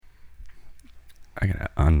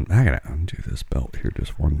gotta undo this belt here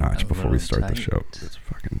just one notch before we start the show. It's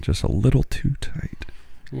fucking just a little too tight.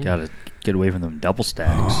 Gotta get away from them double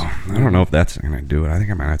stacks. I don't know if that's gonna do it. I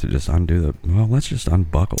think I might have to just undo let's just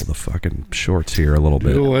unbuckle the fucking shorts here a little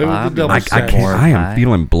bit. Do away with the double stack. I am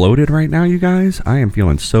feeling bloated right now, you guys. I am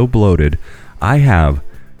feeling so bloated. I have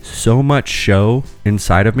so much show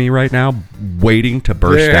inside of me right now waiting to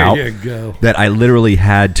burst out there you go. that I literally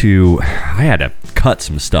had to cut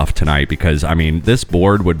some stuff tonight because this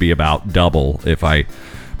board would be about double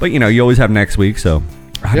but you always have next week, so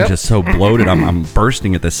I'm just so bloated. I'm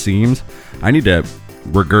bursting at the seams. I need to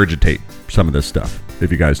regurgitate some of this stuff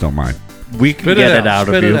if you guys don't mind. We can get it out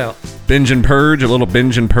of you. Binge and purge, a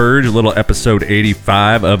little episode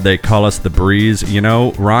 85 of They Call Us the Breeze.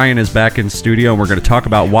 Ryan is back in studio, and we're going to talk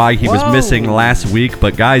about why he was missing last week.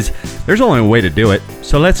 But guys, there's only a way to do it,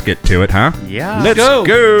 so let's get to it, huh? Yeah. Let's go.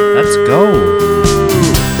 Let's go.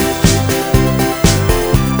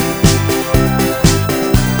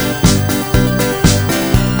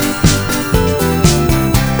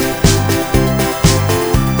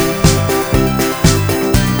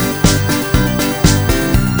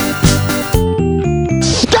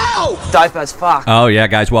 Dope as fuck. Oh, yeah,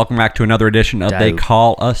 guys. Welcome back to another edition of They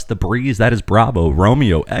Call Us the Breeze. That is Bravo,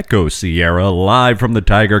 Romeo, Echo, Sierra, live from the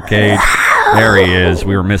Tiger Cage. There he is.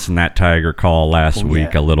 We were missing that tiger call last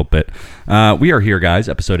week a little bit. We are here, guys,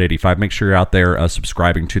 episode 85. Make sure you're out there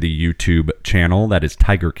subscribing to the YouTube channel. That is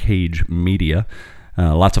Tiger Cage Media.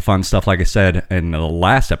 Lots of fun stuff. Like I said in the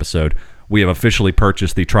last episode, we have officially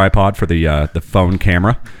purchased the tripod for the phone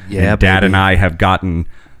camera. Yeah, and Dad and I have gotten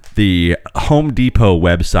the Home Depot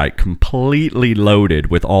website completely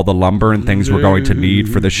loaded with all the lumber and things we're going to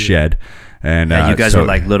need for the shed. And you guys are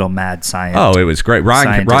like little mad science. Oh, it was great.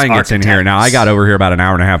 Ryan gets in here now. I got over here about an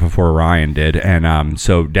hour and a half before Ryan did, and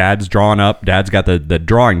so Dad's drawing up. Dad's got the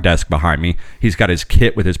drawing desk behind me. He's got his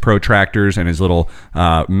kit with his protractors and his little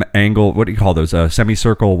angle. What do you call those?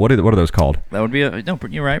 Semicircle. What are those called? That would be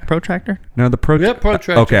you're right. Protractor. No, the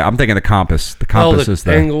protractor. Okay, I'm thinking the compass. The compass is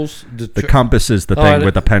the angles. The compass is the thing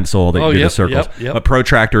with the pencil that you do the circles. Yep. A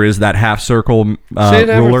protractor is that half circle ruler. I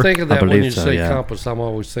never think of that when you say yeah. compass. I'm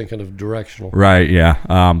always thinking of directional. Right,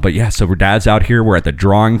 yeah. But yeah, so Dad's out here. We're at the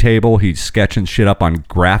drawing table. He's sketching shit up on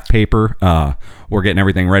graph paper. We're getting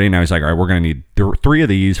everything ready. Now he's like, all right, we're going to need 3 of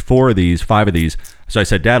these, 4 of these, 5 of these. So I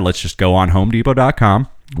said, Dad, let's just go on HomeDepot.com.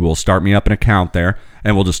 We'll start me up an account there,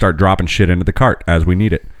 and we'll just start dropping shit into the cart as we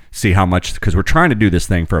need it. See how much, because we're trying to do this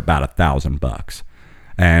thing for about $1,000.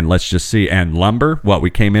 And let's just see. And lumber, we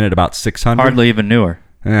came in at about 600. Hardly even newer.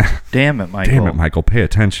 Damn it, Michael. Pay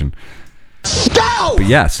attention. But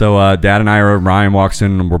yeah, so Dad and Ryan walks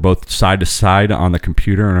in, and we're both side to side on the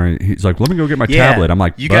computer, and he's like, let me go get my tablet. I'm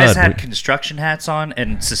like, you guys had construction hats on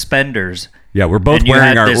and suspenders. Yeah, we're both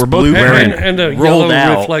wearing our and a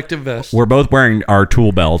yellow reflective vest. We're both wearing our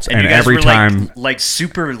tool belts, and you guys every were time like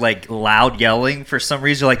super like loud yelling for some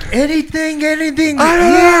reason, like anything the I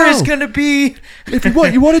air know. is gonna be. if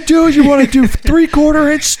what you want to do is you want to do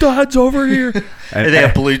 3/4 inch studs over here. And they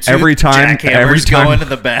have Bluetooth every time going in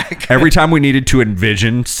the back. Every time we needed to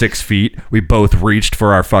envision 6 feet, we both reached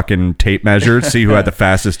for our fucking tape measure, see who had the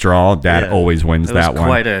fastest draw. Dad always wins that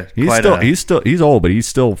one. He's old, but he's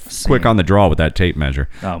still quick on the draw with that tape measure.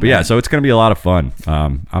 But yeah, so it's going to be a lot of fun.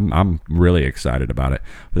 I'm really excited about it.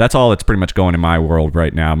 But that's all that's pretty much going in my world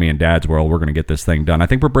right now. Me and Dad's world. We're going to get this thing done. I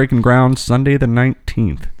think we're breaking ground Sunday the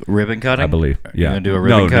 19th. Ribbon cutting, I believe. Yeah, you gonna do a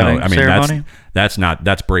ribbon cutting ceremony?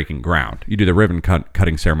 That's breaking ground. You do the ribbon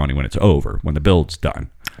cutting ceremony when it's over, when the build's done.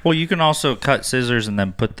 Well, you can also cut scissors and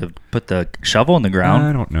then put the shovel in the ground.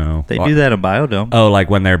 I don't know. They do that in Biodome. Oh, like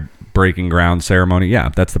when they're breaking ground ceremony? Yeah,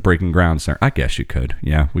 that's the breaking ground ceremony. I guess you could.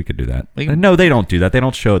 Yeah, we could do that. No, they don't do that. They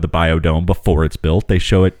don't show the Biodome before it's built. They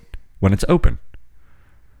show it when it's open.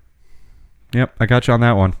 Yep, I got you on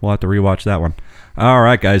that one. We'll have to rewatch that one. All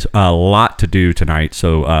right, guys, a lot to do tonight,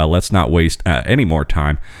 so let's not waste any more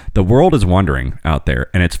time. The world is wondering out there,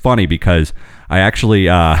 and it's funny because I actually...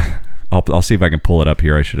 I'll see if I can pull it up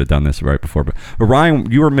here. I should have done this right before. But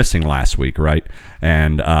Ryan, you were missing last week, right?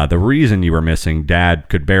 And the reason you were missing, Dad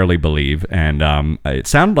could barely believe. And it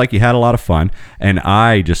sounded like you had a lot of fun. And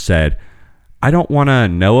I just said, I don't want to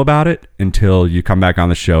know about it until you come back on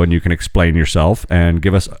the show and you can explain yourself and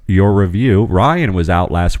give us your review. Ryan was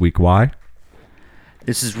out last week. Why?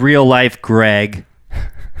 This is real life, Greg.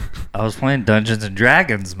 I was playing Dungeons and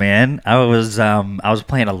Dragons, man. I was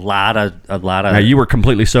playing a lot of. Now you were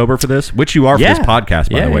completely sober for this, which you are for this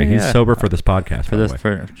podcast, by the way. He's sober for this podcast,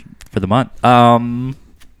 for the month.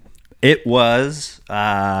 It was,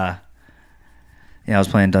 Yeah, I was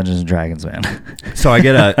playing Dungeons and Dragons, man. So I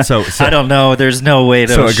get a so I don't know. There's no way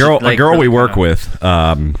to. So a girl we work with,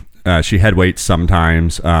 she head waits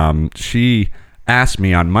sometimes. She asked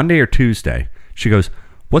me on Monday or Tuesday. She goes,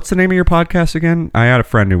 "What's the name of your podcast again?" I had a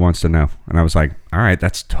friend who wants to know, and I was like, "All right,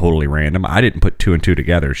 that's totally random. I didn't put 2 and 2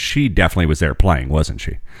 together. She definitely was there playing, wasn't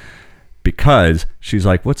she?" Because she's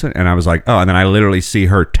like, "What's it?" And I was like, "Oh," and then I literally see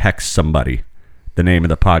her text somebody the name of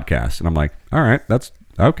the podcast, and I'm like, "All right, that's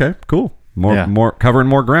okay, cool." More covering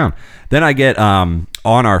more ground. Then I get on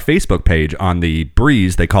our Facebook page on the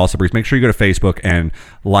Breeze. They call us the Breeze. Make sure you go to Facebook and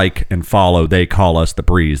like and follow. They call us the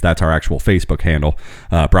Breeze. That's our actual Facebook handle.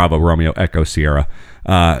 Bravo Romeo Echo Sierra.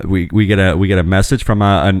 We get a message from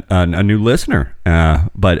a new listener.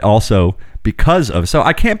 But also because of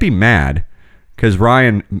I can't be mad because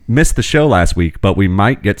Ryan missed the show last week, but we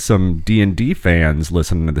might get some D&D fans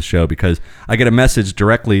listening to the show because I get a message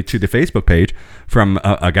directly to the Facebook page from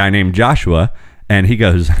a guy named Joshua, and he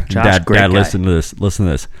goes, Dad, listen to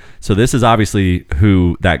this. So this is obviously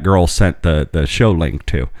who that girl sent the show link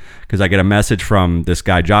to, because I get a message from this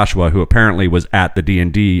guy Joshua, who apparently was at the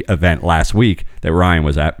D&D event last week that Ryan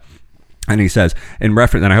was at. And he says, in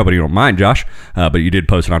reference, and I hope you don't mind, Josh, but you did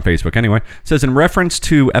post it on Facebook anyway. It says, in reference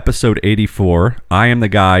to episode 84, I am the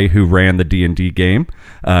guy who ran the D&D game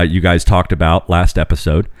you guys talked about last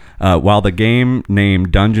episode. While the game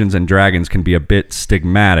named Dungeons and Dragons can be a bit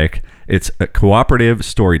stigmatic, it's a cooperative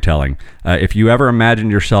storytelling. If you ever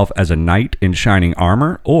imagined yourself as a knight in shining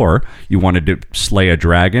armor, or you wanted to slay a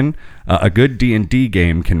dragon, a good D&D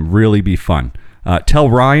game can really be fun. Tell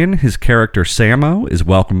Ryan his character Samo is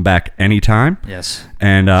welcome back anytime. Yes.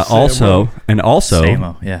 And also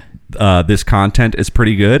Samo, yeah. This content is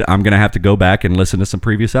pretty good. I'm going to have to go back and listen to some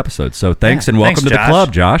previous episodes. So thanks and welcome to the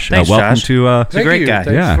club, Josh. Thanks, welcome Josh. to he's a great guy.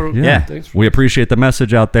 Thanks we appreciate the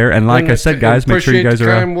message out there. And like I said, guys, make sure you guys are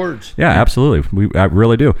kind words. Yeah, absolutely. I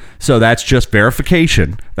really do. So that's just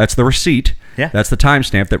verification. That's the receipt. Yeah. That's the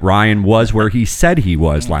timestamp that Ryan was where he said he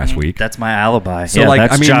was last week. That's my alibi. So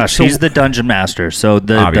that's Josh. He's the dungeon master. So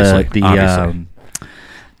obviously.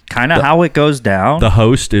 Kind of how it goes down. The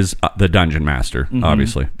host is the dungeon master,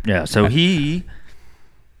 obviously. Yeah, so he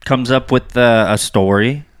comes up with a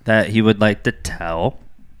story that he would like to tell,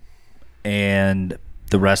 and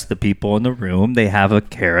the rest of the people in the room, they have a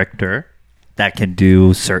character that can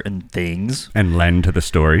do certain things. And lend to the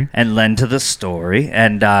story.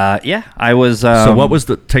 And I was... so what was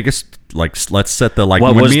let's set the... Like,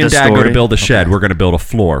 when me and Dad go to build a shed, we're going to build a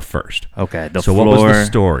floor first. Okay, So what was the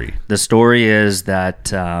story? The story is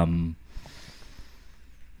that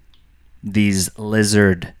these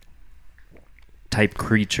lizard-type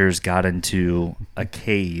creatures got into a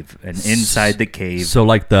cave, and inside the cave... So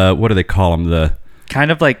like what do they call them?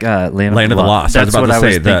 Kind of like Land of the Lost. That's I was about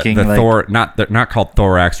to say the like, Thor, not called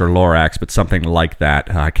Thorax or Lorax, but something like that.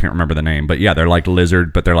 I can't remember the name, but yeah, they're like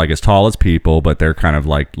lizard, but they're like as tall as people, but they're kind of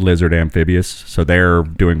like lizard amphibious. So they're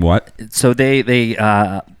doing what? So they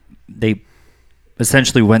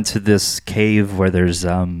essentially went to this cave where there's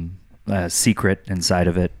a secret inside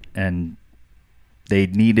of it, and they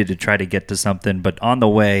needed to try to get to something, but on the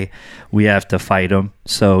way, we have to fight them.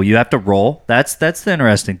 So you have to roll. That's the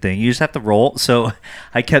interesting thing. You just have to roll. So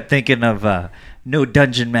I kept thinking of no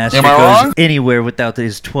dungeon master goes anywhere without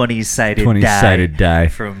his 20-sided die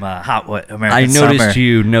from Hot American I noticed Summer.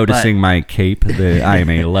 You noticing my cape. I am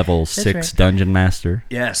a level 6 right. dungeon master.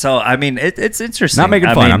 Yeah, so I mean, it's interesting. Not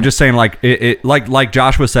making fun. I'm just saying, like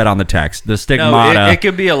Joshua said on the text, the stigmata. No, it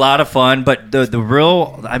could be a lot of fun, but the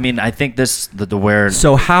real. I mean, I think the where.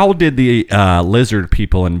 So how did the lizard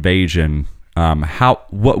people invasion?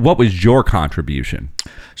 What was your contribution?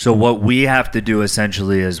 So what we have to do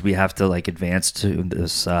essentially is we have to advance to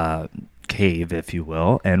this cave, if you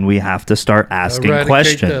will, and we have to start asking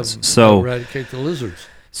questions. Eradicate the lizards.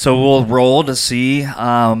 So we'll roll to see,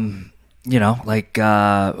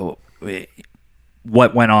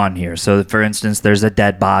 what went on here. So, for instance, there's a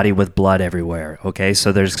dead body with blood everywhere. Okay,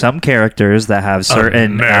 so there's some characters that have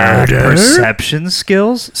certain perception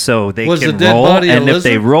skills, so they can roll. And if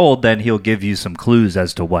they rolled, then he'll give you some clues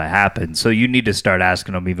as to what happened. So you need to start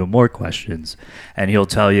asking him even more questions, and he'll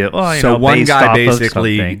tell you. Oh, one guy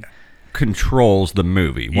basically controls the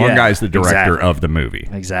movie. One guy's the director of the movie.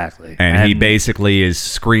 Exactly, and he basically is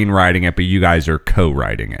screenwriting it, but you guys are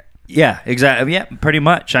co-writing it. Yeah, exactly. Yeah, pretty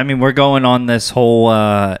much. I mean, we're going on this whole,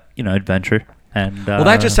 adventure. And well,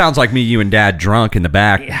 that just sounds like me, you, and Dad drunk in the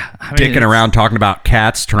back, dicking around talking about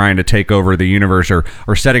cats trying to take over the universe or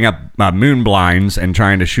setting up moon blinds and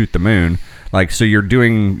trying to shoot the moon. Like, so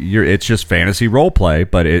it's just fantasy role play,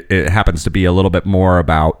 but it happens to be a little bit more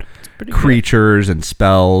about creatures and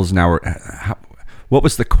spells. Now, What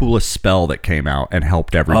was the coolest spell that came out and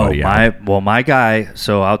helped everybody out? My guy.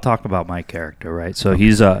 So I'll talk about my character, right? So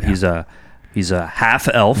he's a half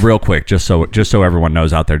elf. Real quick, just so everyone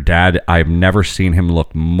knows out there, Dad, I've never seen him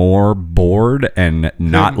look more bored and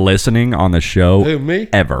not listening on the show. Who, me?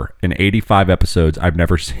 Ever. In 85 episodes, I've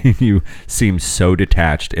never seen you seem so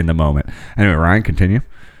detached in the moment. Anyway, Ryan, continue.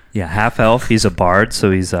 Yeah, half elf. He's a bard, so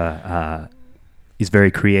he's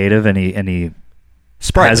very creative, and he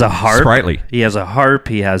has a harp. Sprightly. He has a harp.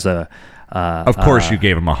 He has a. Of course, you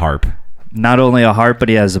gave him a harp. Not only a harp, but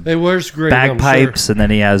he has Hey, where's Green? bagpipes, and then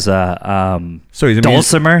he has a So he's a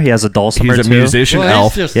dulcimer. He has a dulcimer. He's a too. musician Well,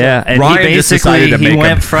 elf. he's just Yeah, and Ryan he just decided basically to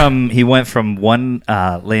make he went from one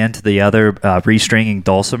land to the other, restringing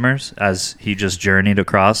dulcimers as he just journeyed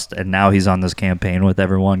across, and now he's on this campaign with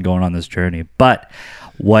everyone going on this journey. But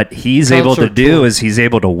what he's able to Concert do tour. is he's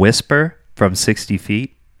able to whisper from 60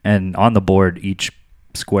 feet, and on the board each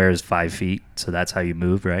square is 5 feet, so that's how you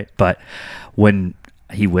move, right? But when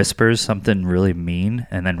he whispers something really mean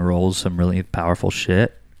and then rolls some really powerful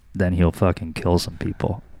shit, then he'll fucking kill some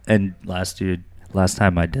people. And last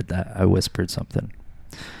time I did that, I whispered something.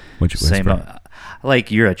 What'd you Same, whisper?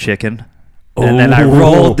 like you're a chicken. And then I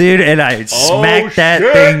rolled, dude, and I smacked that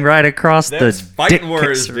shit. thing right across That's the fighting dick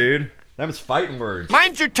words, kisser. dude. That was fighting words.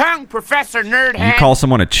 Mind your tongue, Professor Nerdhead. You call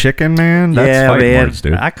someone a chicken, man? That's Yeah, fighting man. words,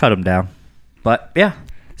 dude. I cut him down. But yeah,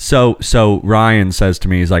 So Ryan says to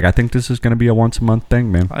me, he's like, I think this is going to be a once a month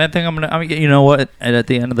thing, man. I think I'm gonna. You know what? And at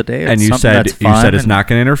the end of the day, it's And you something said that's fun it's and- not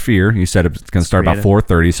going to interfere. You said it's going to start about creative.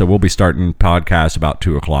 4:30, so we'll be starting podcasts about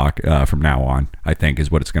 2:00 from now on. I think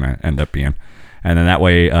is what it's going to end up being, and then that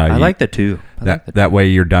way, I like the two. that way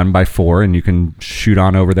you're done by 4, and you can shoot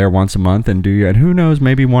on over there once a month and do your. And who knows,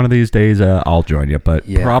 maybe one of these days I'll join you, but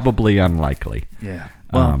Yeah. probably unlikely. Yeah.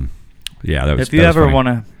 Well, Yeah, that was. if you that was ever funny. want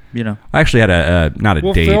to, you know, I actually had a not a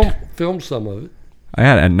We'll date. film some of it. I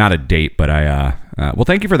had not a date, but I. Well,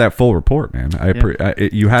 thank you for that full report, man.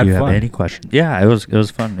 You had do you fun. have any questions? Yeah, it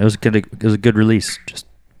was fun. It was a good release. Just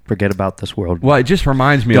forget about this world. Well, it just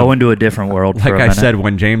reminds me. Go of, into a different world. like for a I minute. said,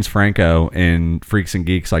 when James Franco in Freaks and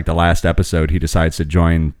Geeks, like the last episode, he decides to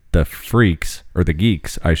join the Freaks or the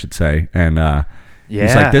Geeks, I should say, and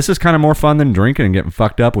he's like, "This is kind of more fun than drinking and getting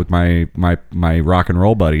fucked up with my rock and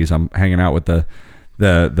roll buddies. I'm hanging out with the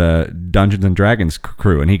Dungeons and Dragons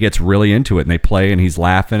crew," and he gets really into it, and they play, and he's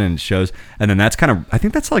laughing, and it shows. And then that's kind of, I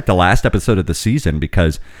think that's like the last episode of the season,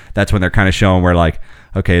 because that's when they're kind of showing where, like,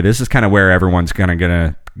 okay, this is kind of where everyone's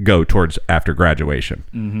gonna go towards after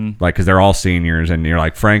graduation, like, because they're all seniors, and you're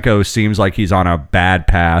like, Franco seems like he's on a bad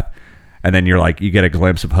path, and then you're like, you get a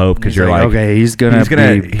glimpse of hope because He's you're like, okay, he's gonna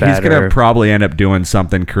be better. probably end up doing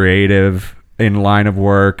something creative in line of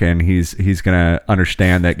work, and he's gonna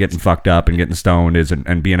understand that getting fucked up and getting stoned isn't,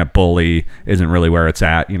 and being a bully isn't really where it's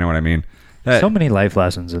at. You know what I mean? So many life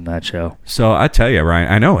lessons in that show. So I tell you,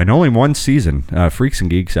 Ryan, I know, in only one season, Freaks and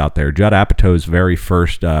Geeks out there, Judd Apatow's very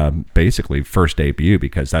first, basically first debut,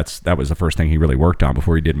 because that was the first thing he really worked on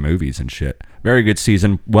before he did movies and shit. Very good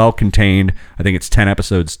season, well contained. I think it's 10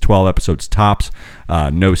 episodes, 12 episodes tops.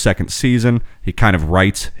 No second season. He kind of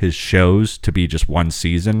writes his shows to be just one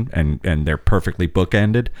season, and they're perfectly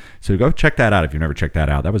bookended. So go check that out if you've never checked that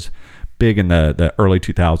out. That was big in the early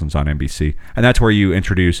 2000s on NBC, and that's where you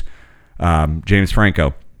introduce James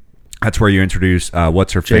Franco. That's where you introduce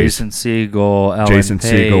what's her face? Jason Segel, Ellen Jason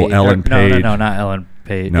Page. Segel, Ellen Page. No, not Ellen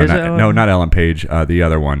Page. No, Is it not, Ellen? no, not Ellen Page. The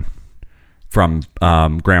other one from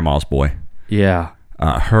Grandma's Boy. Yeah.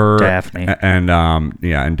 Her Daphne. and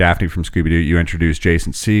Daphne from Scooby Doo. You introduce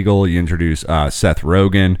Jason Segel. You introduce Seth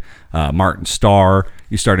Rogen, Martin Starr.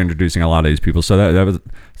 You start introducing a lot of these people. So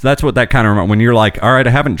that's what that kind of, when you're like, all right,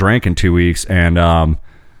 I haven't drank in 2 weeks, and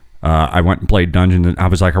I went and played Dungeons, and I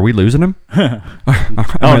was like, "Are we losing him? No.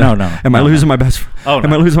 Am I losing my best? Oh, no.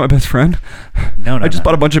 Am I losing my best friend? No, I just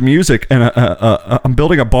bought a bunch of music, and I'm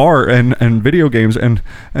building a bar and video games, and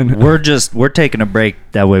We're taking a break.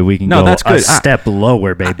 That way we can No, go that's a good. step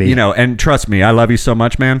lower, baby. you know, and trust me, I love you so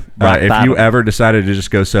much, man. Rock If bottom. you ever decided to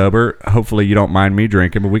just go sober, hopefully you don't mind me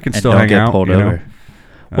drinking, but we can and still don't hang get out. pulled you know? over.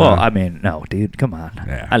 Well, I mean, no, dude, come on.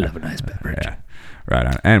 Yeah. I love a nice beverage. Yeah. Right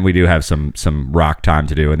on. And we do have some rock time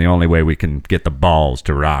to do, and the only way we can get the balls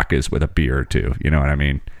to rock is with a beer or two. You know what I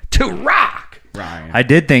mean? To rock, Ryan. I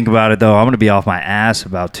did think about it though. I'm going to be off my ass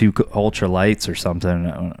about 2 ultra lights or something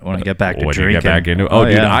when I get back to When you drinking. get back into it. Oh,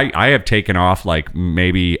 dude, yeah. I have taken off, like,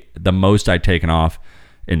 maybe the most I've taken off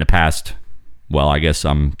in the past, well, I guess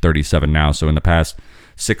I'm 37 now, so in the past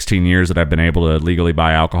 16 years that I've been able to legally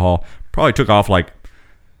buy alcohol, probably took off like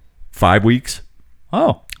 5 weeks.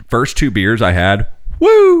 Oh, First 2 beers I had,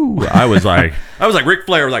 woo! I was like Ric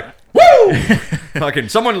Flair, was like, Woo! Fucking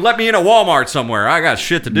someone let me in a Walmart somewhere. I got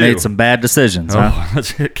shit to do. Made some bad decisions, huh? Oh,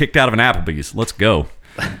 let's get kicked out of an Applebee's. Let's go.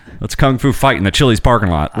 Let's kung fu fight in the Chili's parking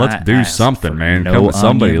lot. Let's I do asked something, for man. no Come with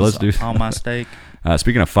somebody. onions Let's do on my steak.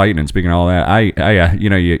 Speaking of fighting and speaking of all that, I you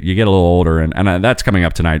get a little older, and that's coming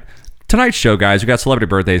up tonight. Tonight's show, guys, we got celebrity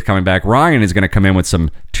birthdays coming back. Ryan is going to come in with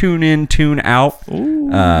some tune in, tune out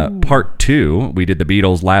part 2. We did the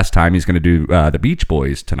Beatles last time. He's going to do the Beach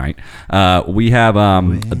Boys tonight. We have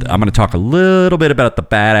I'm going to talk a little bit about the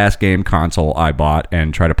badass game console I bought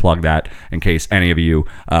and try to plug that in case any of you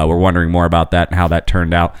were wondering more about that and how that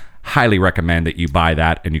turned out. Highly recommend that you buy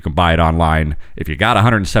that, and you can buy it online if you got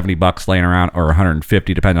 $170 laying around, or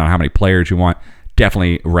 $150 depending on how many players you want.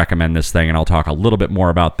 Definitely recommend this thing, and I'll talk a little bit more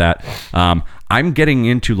about that. I'm getting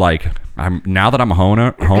into now that I'm a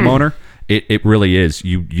homeowner, it really is.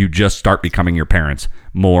 You just start becoming your parents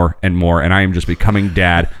more and more, and I am just becoming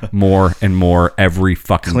dad more and more every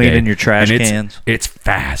fucking day. Cleaning your trash And cans. It's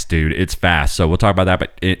fast, dude. It's fast. So we'll talk about that.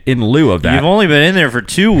 But in lieu of that, You've only been in there for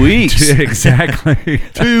 2 weeks. exactly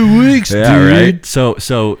 2 weeks, yeah, right.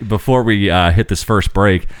 So before we hit this first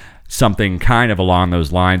break, something kind of along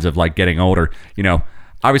those lines of like getting older,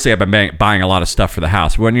 obviously I've been buying a lot of stuff for the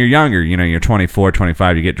house. When you're younger, you're 24,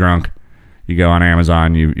 25, you get drunk, you go on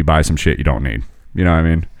Amazon, you buy some shit you don't need. You know what I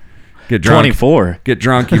mean? Get drunk. 24. Get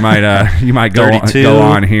drunk. You might go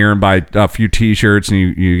on here and buy a few T-shirts, and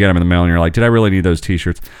you get them in the mail, and you're like, did I really need those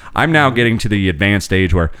T-shirts? I'm now getting to the advanced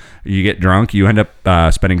stage where you get drunk, you end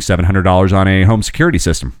up spending $700 on a home security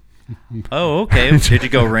system. Oh, okay. Did you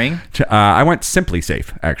go Ring? I went Simply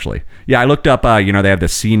Safe, actually. Yeah, I looked up, they have the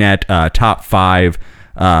CNET top 5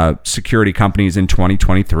 security companies in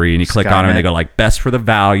 2023, and you click on it, and they go like best for the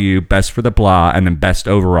value, best for the blah, and then best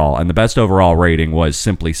overall. And the best overall rating was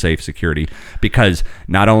Simply Safe Security, because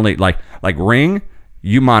not only like Ring,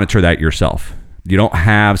 you monitor that yourself. You don't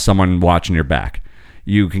have someone watching your back.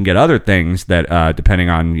 You can get other things that, depending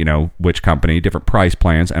on which company, different price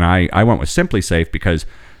plans. And I went with Simply Safe because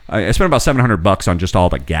I spent about $700 on just all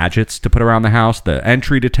the gadgets to put around the house, the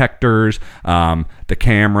entry detectors, the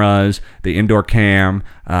cameras, the indoor cam.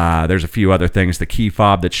 There's a few other things, the key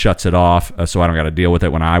fob that shuts it off, so I don't got to deal with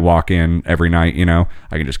it when I walk in every night.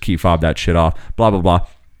 I can just key fob that shit off, blah, blah,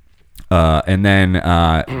 blah. And then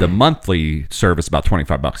the monthly service, about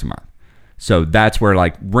 $25 a month. So that's where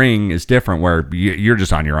like Ring is different, where you're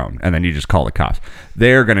just on your own, and then you just call the cops.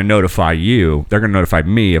 They're going to notify you. They're going to notify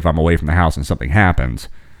me if I'm away from the house and something happens.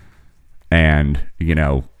 And,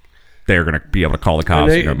 they're going to be able to call the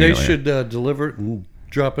cops. And they should deliver it and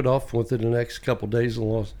drop it off within the next couple of days,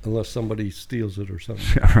 unless somebody steals it or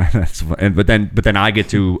something. Right, but then I get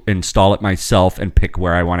to install it myself and pick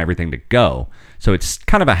where I want everything to go. So it's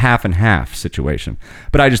kind of a half and half situation.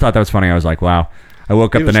 But I just thought that was funny. I was like, wow. I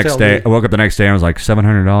woke up the next day and I was like,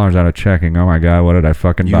 $700 out of checking. Oh my God, what did I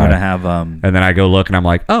fucking buy? You want to have and then I go look and I'm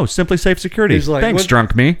like, oh, Simply Safe Security. Like, thanks,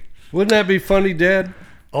 drunk me. Wouldn't that be funny, Dad?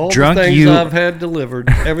 All Drunk the things I've had delivered,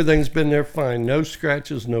 everything's been there fine. No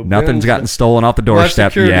scratches, no nothing's bends, gotten stolen off the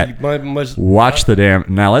doorstep yet. Watch the damn.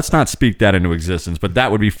 Now, let's not speak that into existence, but that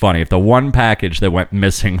would be funny if the one package that went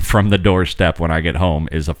missing from the doorstep when I get home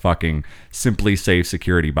is a fucking Simply Safe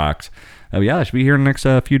security box. Yeah, I should be here in the next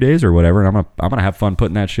few days or whatever, and I'm gonna have fun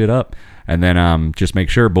putting that shit up. And then just make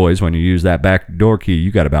sure, boys, when you use that back door key,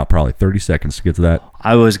 you got about probably 30 seconds to get to that.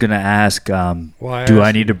 I was gonna ask, do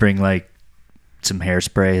I need to bring like some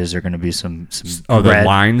hairspray? Is there going to be some the red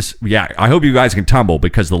lines? Yeah, I hope you guys can tumble,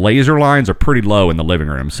 because the laser lines are pretty low in the living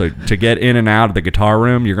room. So to get in and out of the guitar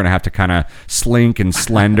room, you're going to have to kind of slink and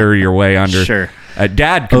slender your way under. Sure.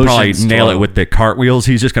 Dad can probably nail it with the cartwheels.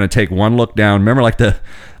 He's just going to take one look down. Remember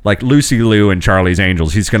like Lucy Liu and Charlie's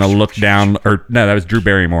Angels. He's going to look down, or no, that was Drew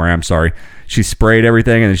Barrymore. I'm sorry. She sprayed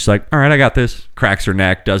everything, and she's like, all right, I got this. Cracks her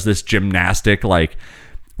neck, does this gymnastic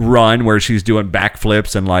run where she's doing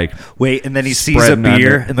backflips and wait, and then he sees a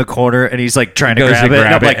beer in the corner and he's like trying to grab it,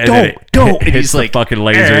 and I'm like, don't, and he's like, fucking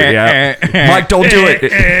laser. Yeah, Mike, don't do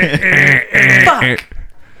it. Fuck.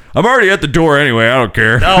 I'm already at the door anyway. I don't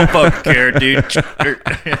care. I don't fucking care, dude.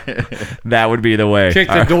 That would be the way. Kick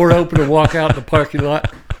the door open and walk out in the parking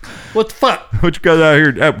lot. What the fuck? What you guys out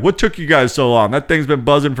here? What took you guys so long? That thing's been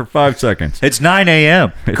buzzing for 5 seconds. It's 9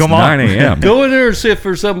 a.m. Come on. 9 a.m. Go in there and see if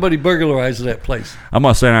there's somebody burglarizing that place. I'm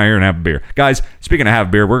going to sit out here and have a beer. Guys, speaking of have a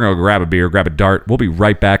beer, we're going to grab a beer, grab a dart. We'll be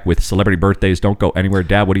right back with celebrity birthdays. Don't go anywhere.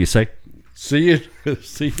 Dad, what do you say? See you in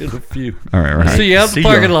a few. All right. See you out in the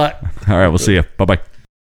parking lot. All right, we'll see you. Bye-bye.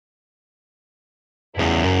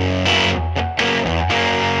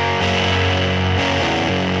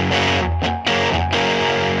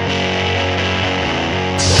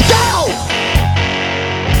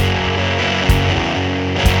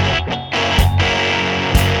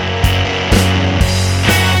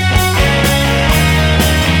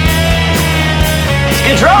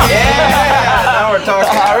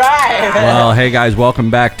 Well, hey guys, welcome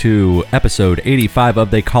back to episode 85 of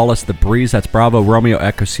They Call Us the Breeze. That's Bravo, Romeo,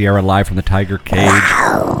 Echo, Sierra, live from the Tiger Cage.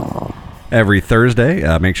 Every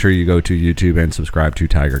Thursday, make sure you go to YouTube and subscribe to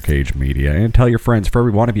Tiger Cage Media. And tell your friends, for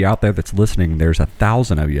every one of you out there that's listening, there's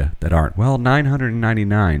 1,000 of you that aren't. Well,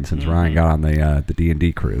 999 since Ryan got on the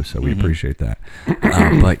D&D crew, so we appreciate that.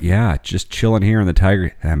 But yeah, just chilling here in the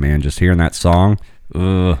Tiger... man, just hearing that song.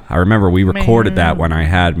 I remember we recorded that when I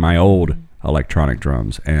had my old electronic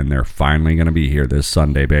drums, and they're finally going to be here this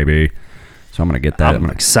Sunday, baby. So I'm going to get that. I'm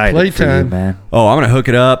excited for you, Playtime. man. Oh, I'm going to hook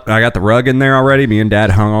it up. I got the rug in there already. Me and Dad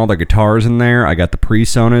hung all the guitars in there. I got the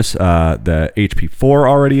PreSonus, the HP4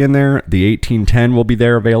 already in there. The 1810 will be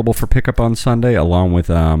there available for pickup on Sunday, along with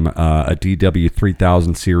a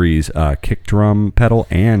DW3000 series kick drum pedal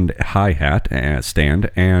and hi-hat stand,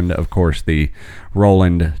 and, of course, the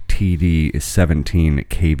Roland TD17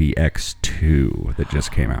 KVX2 that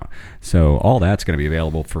just came out. So all that's going to be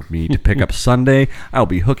available for me to pick up Sunday. I'll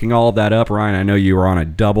be hooking all of that up. Ryan, I know you were on a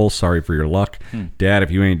double. Sorry for your luck. Dad,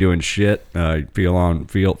 if you ain't doing shit,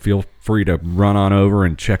 feel free to run on over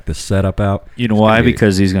and check the setup out. You know why?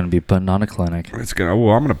 Because he's going to be putting on a clinic. It's gonna.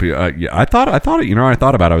 Well, I'm gonna be. Yeah, I thought. You know, I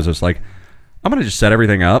thought about it. I was just like, I'm gonna just set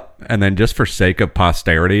everything up, and then just for sake of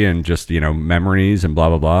posterity and just memories and blah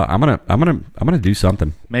blah blah, I'm gonna do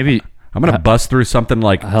something. Maybe I'm gonna bust through something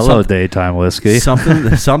like hello daytime whiskey.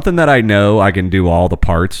 something that I know I can do all the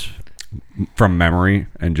parts from memory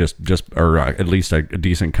and just or at least a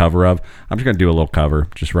decent cover of. I'm just gonna do a little cover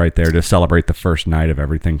just right there to celebrate the first night of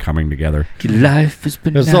everything coming together. Life has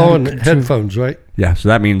been. It's all in headphones, right? Yeah, so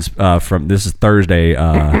that means from this is Thursday.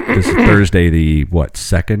 This is Thursday the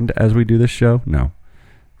 2nd as we do this show. No,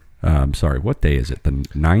 I'm sorry. What day is it? The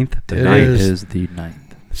 9th. The 9th is the 9th.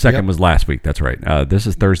 2nd was last week. That's right. This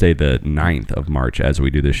is Thursday the 9th of March as we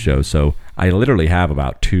do this show. So I literally have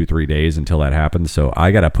about 2-3 days until that happens. So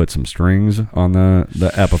I got to put some strings on the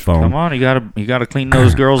Epiphone. Come on, you gotta clean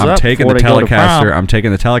those girls I'm up. Taking before the they go to Telecaster. prom. I'm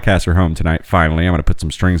taking the Telecaster home tonight. Finally, I'm going to put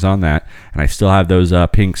some strings on that, and I still have those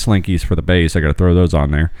pink slinkies for the bass. I got to throw those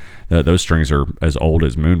on there. Those strings are as old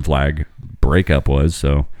as Moonflag Breakup was.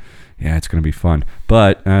 So yeah, it's going to be fun.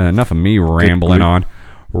 But enough of me rambling on.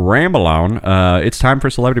 It's time for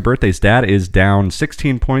celebrity birthdays. Dad is down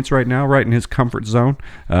 16 points right now, right in his comfort zone.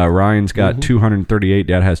 Ryan's got 238.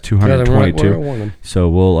 Dad has 222. So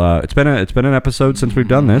we'll. It's been an episode since we've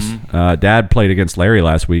done this. Dad played against Larry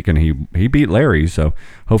last week, and he beat Larry. So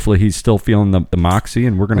hopefully he's still feeling the moxie,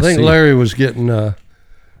 and we're gonna. I think Larry was getting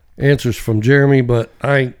answers from Jeremy, but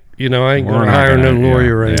I ain't going to hire no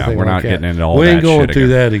lawyer or anything. Yeah, we're not getting into all that. We ain't that going shit through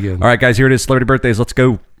again. that again. All right, guys, here it is. Celebrity birthdays. Let's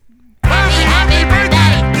go. Happy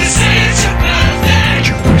birthday! This is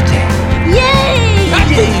your birthday! Yay!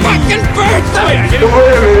 Happy fucking birthday!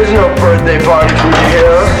 There is no birthday party for you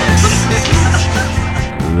here.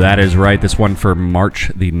 That is right. This one for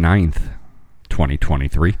March the 9th,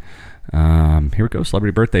 2023. Here we go.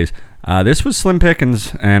 Celebrity birthdays. This was slim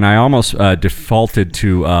pickings, and I almost defaulted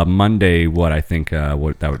to Monday. What I think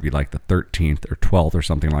what that would be like the 13th or 12th or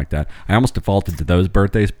something like that. I almost defaulted to those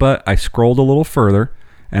birthdays, but I scrolled a little further,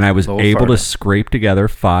 and I was able to scrape together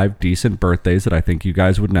 5 decent birthdays that I think you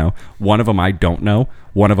guys would know. One of them I don't know.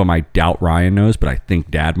 One of them I doubt Ryan knows, but I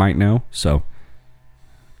think Dad might know. So,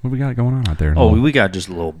 what do we got going on out there? Oh, we got just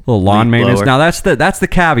a little lawn maintenance. blower. Now that's the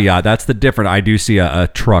caveat. That's the different. I do see a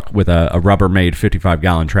truck with a Rubbermaid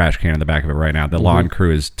 55-gallon trash can in the back of it right now. The lawn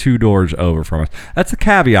crew is 2 doors over from us. That's the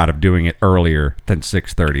caveat of doing it earlier than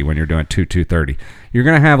 6:30 when you're doing 2:30. You're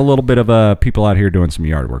gonna have a little bit of people out here doing some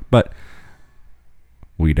yard work, but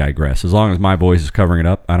we digress. As long as my voice is covering it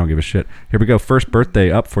up, I don't give a shit. Here we go. First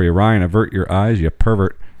birthday up for you, Ryan. Avert your eyes, you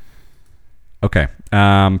pervert. Okay.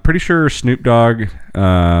 Pretty sure Snoop Dogg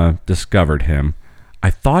discovered him.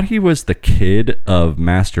 I thought he was the kid of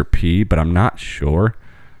Master P, but I'm not sure.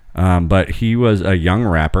 But he was a young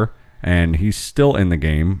rapper, and he's still in the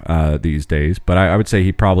game these days. But I would say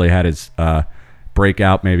he probably had his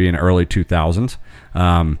breakout maybe in early 2000s.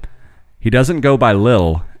 He doesn't go by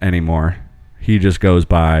Lil anymore. He just goes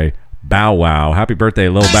by Bow Wow. Happy birthday,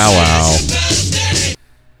 Lil Bow Wow.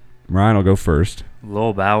 Ryan will go first.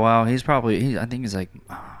 Lil Bow Wow. He's probably. I think he's like.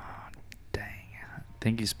 Dang. I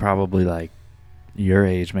think he's probably like your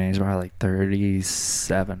age, man. He's probably like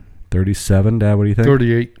 37. 37, Dad. What do you think?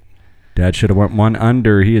 38. Dad should have went one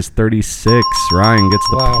under. He is 36. Ryan gets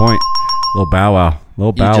the point. Lil Bow Wow.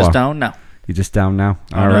 Lil Bow Wow. You just don't know. You just don't know.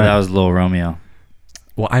 All right. That was Lil Romeo.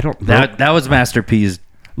 Well, I don't. That was Master P's.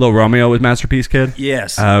 Lil Romeo was Master P's kid?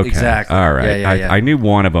 Yes. Okay. Exactly. All right. Yeah. I knew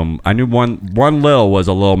one of them. I knew one Lil was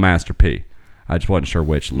a Lil Master P. I just wasn't sure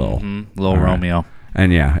which Lil. Lil Romeo.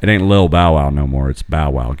 And yeah, it ain't Lil Bow Wow no more. It's Bow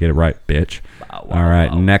Wow. Get it right, bitch. Bow Wow, All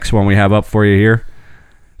right, wow. next one we have up for you here.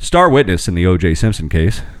 Star witness in the O.J. Simpson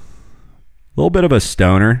case. A little bit of a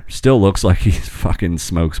stoner. Still looks like he fucking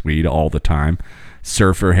smokes weed all the time.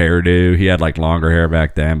 Surfer hairdo. He had like longer hair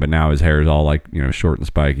back then, but now his hair is all like, short and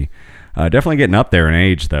spiky. Definitely getting up there in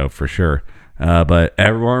age, though, for sure. But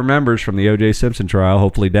everyone remembers from the O.J. Simpson trial.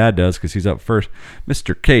 Hopefully Dad does, because he's up first.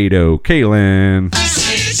 Mr. Cato Kalin.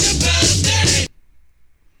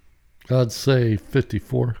 I'd say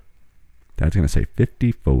 54. Dad's going to say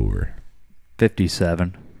 54.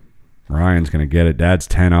 57. Ryan's going to get it. Dad's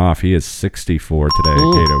 10 off. He is 64 today.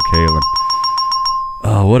 Ooh. Cato Kalin.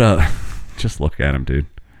 Oh, what a... Just look at him, dude.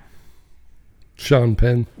 Sean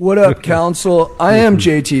Penn. What up, council? I am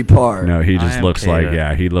JT Parr. No, he I just am looks Cato.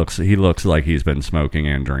 like, he looks like he's been smoking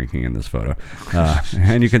and drinking in this photo.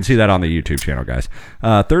 And you can see that on the YouTube channel, guys.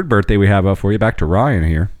 Third birthday we have up for you. Back to Ryan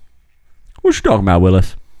here. What you talking about,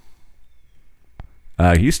 Willis?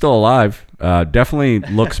 He's still alive. Definitely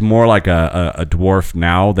looks more like a dwarf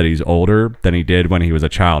now that he's older than he did when he was a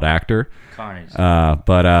child actor. Carnage.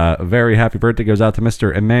 But a very happy birthday goes out to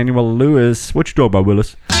Mr. Emmanuel Lewis. What you talking about,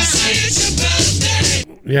 Willis?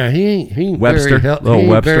 Yeah, he ain't Webster. very, Little he ain't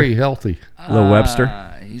Webster. very healthy. Little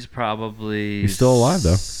Webster. He's probably... He's still alive,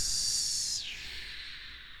 though.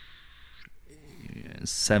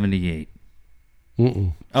 78.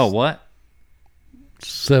 Mm-mm. Oh, what?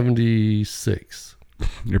 76.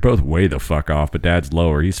 You're both way the fuck off, but Dad's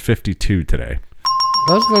lower. He's 52 today.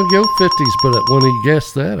 I was going to go 50s, but when he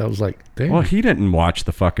guessed that, I was like, damn. Well, he didn't watch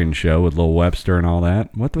the fucking show with Lil Webster and all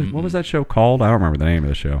that. What was that show called? I don't remember the name of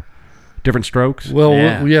the show. Different Strokes? Well,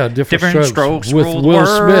 Yeah. different strokes with rule Will the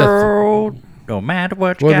Smith. world. No matter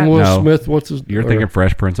what you Wasn't got. Will No. Smith? What's his? You're or- thinking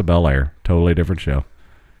Fresh Prince of Bel-Air. Totally different show.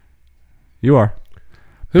 You are.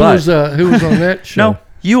 who but- was on that show? No,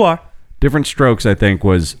 you are. Different Strokes, I think,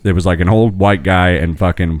 there was like an old white guy and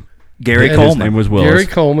fucking... Gary And His Coleman. name was Willis. Gary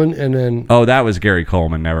Coleman, and then Oh, that was Gary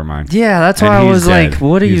Coleman. Never mind. Yeah, that's And why I he's was dead. like,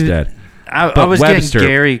 what are He's you... dead. I But was Webster- getting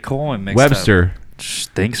Gary Coleman mixed Webster. up.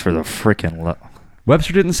 Thanks for the freaking...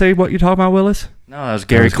 Webster didn't say what you talking about, Willis? No, that was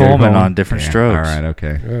Gary That was Gary Coleman on Different Yeah, Strokes. All right,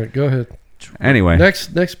 okay. all right, go ahead. Anyway, Next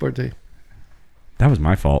birthday. that was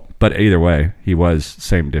my fault. But either way, he was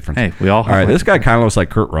same difference. Hey, we all... All right, this guy kind of looks like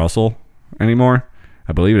Kurt Russell anymore.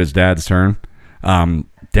 I believe it is Dad's turn.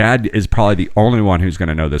 Dad is probably the only one who's going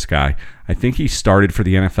to know this guy. I think he started for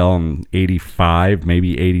the NFL in 85,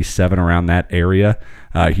 maybe 87, around that area.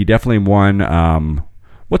 He definitely won...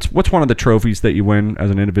 What's one of the trophies that you win as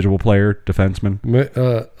an individual player, defenseman?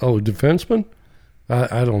 Defenseman?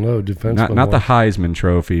 I don't know. Defenseman. Not the Heisman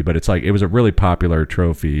Trophy, but it was a really popular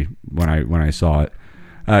trophy when I saw it.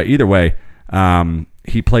 Either way,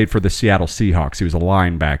 he played for the Seattle Seahawks. He was a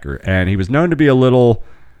linebacker, and he was known to be a little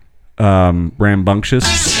rambunctious.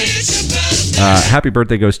 Happy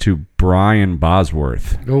birthday goes to Brian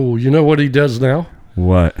Bosworth. Oh, you know what he does now?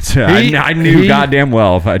 What? I knew goddamn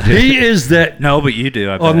well if I did. He is that No, but you do.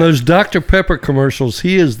 I on bet. those Dr. Pepper commercials.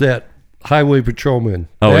 He is that highway patrolman.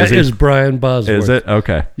 Oh, that is he? is Brian Bosworth. Is it?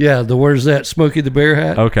 Okay. Yeah. Where's that Smokey the Bear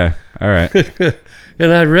hat? Okay. All right.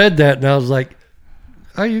 And I read that and I was like,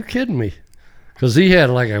 "Are you kidding me?" Because he had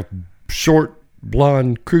like a short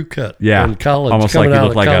blonde crew cut. Yeah. in college, Almost coming like he out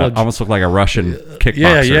looked of like college. almost looked like a Russian kickboxer.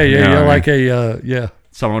 yeah, you know what I like mean? a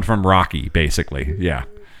Someone from Rocky, basically. Yeah.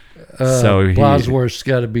 So he, Bosworth's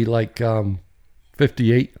got to be like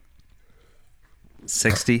 58.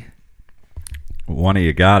 60. one of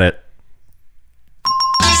you got it.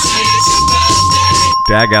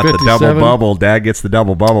 Dad got the 57. double bubble. Dad gets the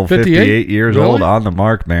double bubble. 58 years Really? old, on the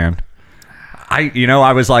mark, man. I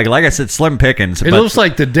was like I said, slim pickings. It looks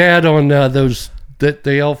like the dad on those that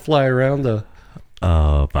they all fly around the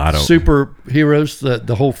I don't. superheroes,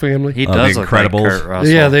 the whole family. He The does look like Incredibles. Kurt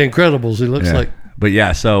Russell. Yeah, the Incredibles. He looks Yeah. like. But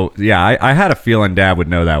yeah, I had a feeling Dad would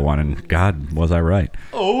know that one, and God, was I right?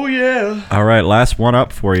 Oh yeah. All right, last one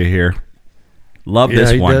up for you here. Love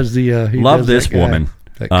this he one. does the. He Love does this that guy. woman.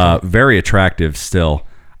 That cop. Very attractive still.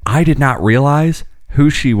 I did not realize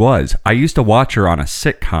who she was. I used to watch her on a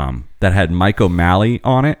sitcom that had Mike O'Malley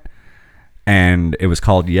on it, and it was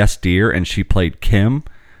called Yes Dear, and she played Kim,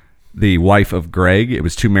 the wife of Greg. It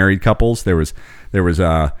was two married couples. There was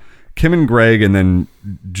Kim and Greg, and then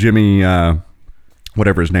Jimmy,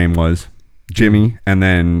 whatever his name was, Jimmy, and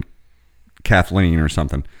then Kathleen or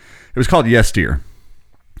something. It was called Yes Dear.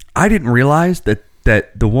 I didn't realize that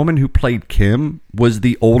the woman who played Kim was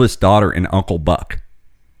the oldest daughter in Uncle Buck.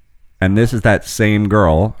 And this is that same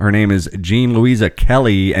girl. Her name is Jean Louisa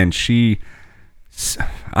Kelly, and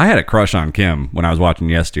I had a crush on Kim when I was watching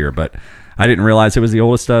Yes Dear, but I didn't realize it was the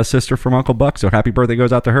oldest sister from Uncle Buck, so happy birthday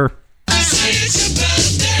goes out to her.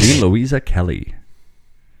 Jean Louisa Kelly.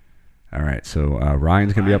 All right, so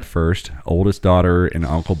Ryan's going to be up first. Oldest daughter in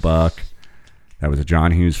Uncle Buck. That was a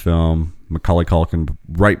John Hughes film. Macaulay Culkin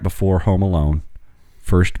right before Home Alone.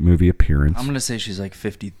 First movie appearance. I'm going to say she's like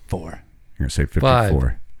 54. You're going to say 54.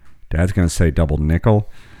 5. Dad's going to say double nickel.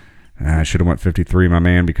 I should have went 53, my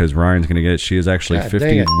man, because Ryan's going to get it. She is actually God,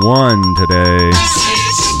 dang it. 51 today.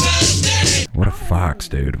 What a fox,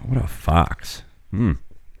 dude. What a fox. Anyway.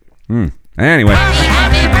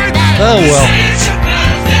 Oh, well.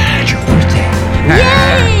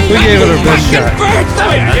 We gave it our best shot.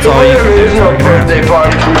 That's all you can do. There's no birthday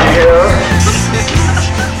party for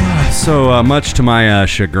you. So much to my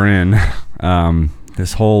chagrin,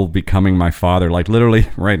 this whole becoming my father, like literally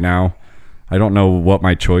right now, I don't know what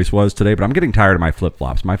my choice was today, but I'm getting tired of my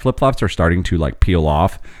flip-flops. My flip-flops are starting to like peel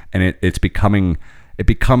off, and it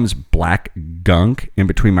becomes black gunk in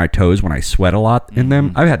between my toes when I sweat a lot in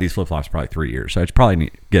them. I've had these flip-flops probably 3 years, so I should probably need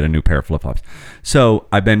to get a new pair of flip-flops. So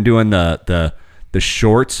I've been doing the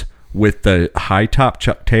shorts with the high top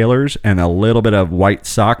Chuck Taylors and a little bit of white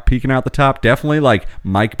sock peeking out the top. Definitely like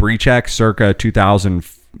Mike Breachak circa 2000,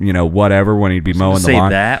 whatever, when he'd be mowing the Say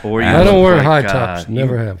lawn. that, or you I don't look wear like, high tops.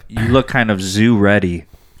 Never have. You look kind of zoo ready.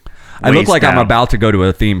 I look waist like I'm down. about to go to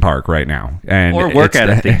a theme park right now, and Or work it's- at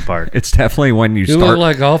a theme park. It's definitely when you You start look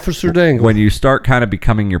like Officer Dangle. when you start kind of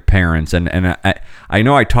becoming your parents. And I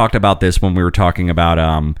know I talked about this when we were talking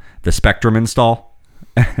about the Spectrum install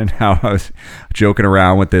and how I was joking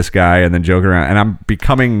around with this guy and then joking around, and I'm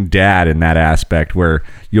becoming dad in that aspect where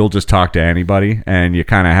you'll just talk to anybody and you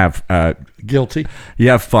kind of have Guilty. you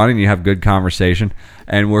have fun and you have good conversation.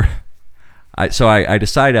 And I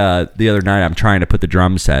decide the other night I'm trying to put the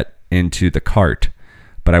drum set into the cart,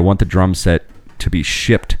 but I want the drum set to be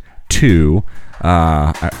shipped to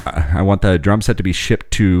I want the drum set to be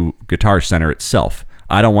shipped to Guitar Center itself.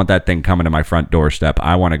 I don't want that thing coming to my front doorstep.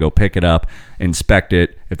 I want to go pick it up, inspect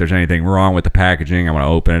it. If there's anything wrong with the packaging, I want to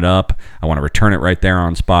open it up. I want to return it right there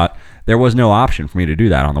on spot. There was no option for me to do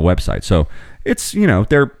that on the website. So it's,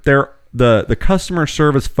 the customer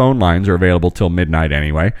service phone lines are available till midnight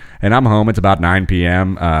anyway. And I'm home. It's about 9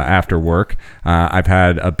 p.m. After work. I've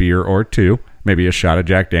had a beer or two, maybe a shot of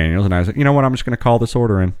Jack Daniels. And I was like, you know what? I'm just going to call this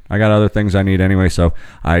order in. I got other things I need anyway. So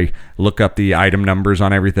I look up the item numbers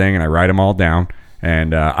on everything and I write them all down.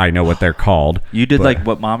 And I know what they're called. You did But like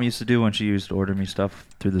what Mom used to do when she used to order me stuff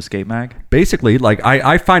through the skate mag? basically, like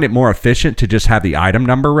I find it more efficient to just have the item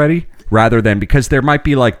number ready rather than, because there might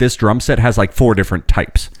be like this drum set has like 4 different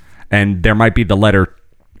types, and there might be the letter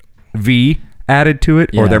V added to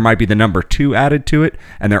it, or Yeah. there might be the number 2 added to it,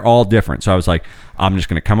 and they're all different. So I was like, I'm just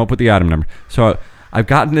going to come up with the item number. So I've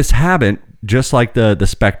gotten this habit, just like the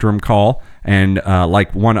Spectrum call, and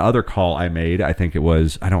like one other call I made, I think it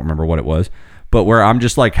was, I don't remember what it was, but where I'm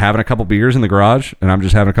just like having a couple beers in the garage and I'm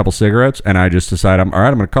just having a couple cigarettes and I just decide I'm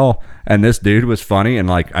going to call. And this dude was funny, and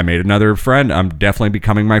like I made another friend. I'm definitely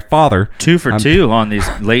becoming my father. 2 for 2 on these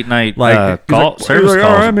late night Like, call he's service like,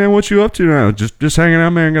 calls. all right, man, what you up to now? Just hanging out,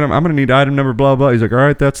 man. I'm gonna need item number blah blah. He's like, all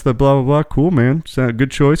right, that's the blah blah blah. Cool, man. So, good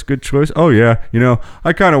choice. Oh yeah,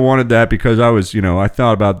 I kind of wanted that because I was, I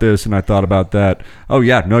thought about this and I thought about that. Oh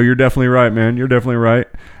yeah, no, you're definitely right, man. You're definitely right.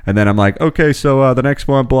 And then I'm like, okay, so the next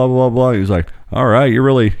one, blah blah blah. He was like, all right,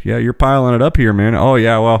 you're piling it up here, man. Oh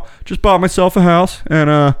yeah, well, just bought myself a house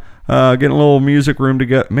and getting a little music room to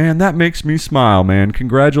get. Man, that makes me smile, man.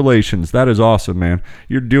 Congratulations. That is awesome, man.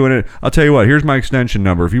 You're doing it. I'll tell you what, here's my extension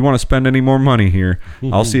number. If you want to spend any more money here,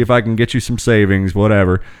 I'll see if I can get you some savings,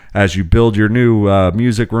 whatever, as you build your new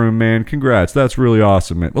music room, man. Congrats. That's really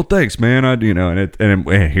awesome, man. Well, thanks, man. And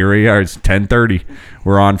here we are. It's 10:30.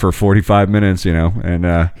 We're on for 45 minutes,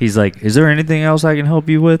 and He's like, is there anything else I can help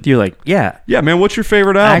you with? You're like, yeah. yeah, man, what's your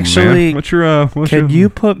favorite album, Actually, man? What's your Can you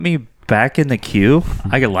put me back in the queue?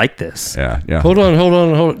 I could like this. Yeah. Hold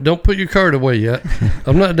on. Don't put your card away yet.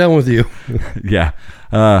 I'm not done with you. Yeah.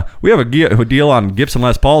 We have a deal on Gibson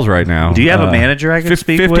Les Pauls right now. Do you have a manager I can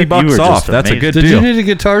speak with? $50 You were off. just That's a amazing. good Did deal. you need a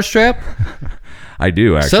guitar strap? I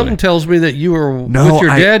do, actually. Something tells me that you were No, with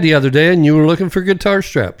your dad the other day and you were looking for guitar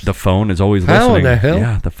straps. The phone is always How listening. in the hell?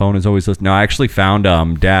 Yeah, the phone is always listening. No, I actually found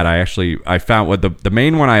Dad. I found what the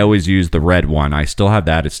main one I always use, the red one. I still have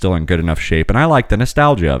that. It's still in good enough shape, and I like the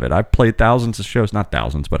nostalgia of it. I've played thousands of shows, not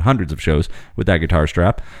thousands, but hundreds of shows with that guitar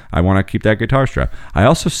strap. I want to keep that guitar strap. I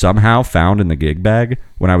also somehow found in the gig bag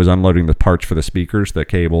when I was unloading the parts for the speakers, the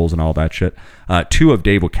cables, and all that shit, 2 of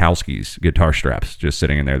Dave Wachowski's guitar straps just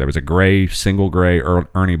sitting in there. There was a single gray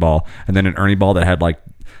Ernie ball, and then an Ernie ball that had like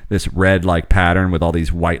this red like pattern with all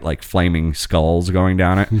these white like flaming skulls going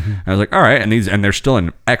down it. I was like, all right, and they're still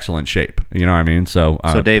in excellent shape. You know what I mean? So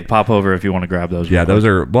Dave, pop over if you want to grab those. yeah, those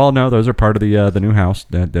are those are part of the new house.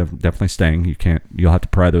 Definitely staying. You'll have to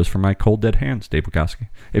pry those from my cold dead hands, Dave Bukowski,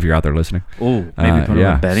 if you're out there listening. Oh, maybe put them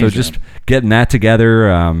in Betty's So room. just getting that together,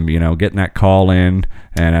 getting that call in,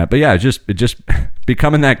 and but yeah, just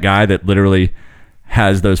becoming that guy that literally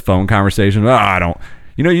has those phone conversations. Oh, I don't.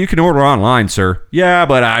 You can order online, sir. Yeah,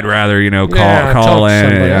 but I'd rather, call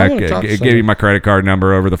in and give you my credit card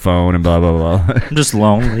number over the phone and blah blah blah. I'm just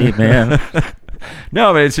lonely, man.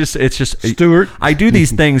 No, but it's just Stuart. I do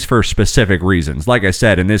these things for specific reasons. Like I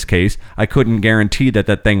said, in this case, I couldn't guarantee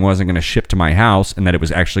that thing wasn't going to ship to my house and that it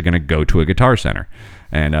was actually going to go to a Guitar Center,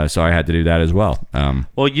 and so I had to do that as well.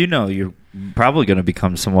 Well, you're probably going to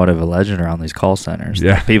become somewhat of a legend around these call centers.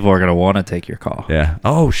 Yeah. People are going to want to take your call. Yeah.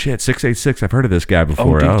 Oh shit, 686. I've heard of this guy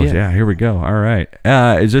before. Oh, dude, yeah. Here we go. All right.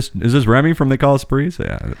 Is this Remy from They Call Us Breeze?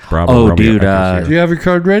 Yeah, probably. Oh, Romeo dude, Echoes, Do you have your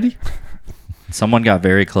card ready? Someone got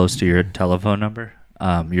very close to your telephone number,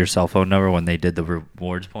 your cell phone number when they did the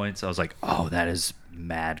rewards points. I was like, oh, that is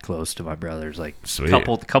mad close to my brother's. Like, Sweet.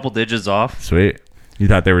 couple digits off. Sweet. You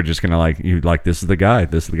thought they were just gonna this is the guy.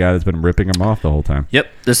 This is the guy that's been ripping him off the whole time. Yep,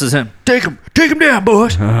 this is him. Take him down,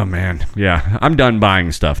 boys. Oh man, yeah. I'm done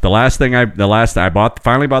buying stuff. I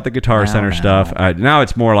finally bought the Guitar Center stuff. Now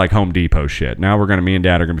it's more like Home Depot shit. Now me and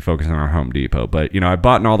Dad are gonna be focusing on Home Depot. But I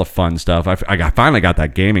bought all the fun stuff. I finally got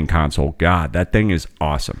that gaming console. God, that thing is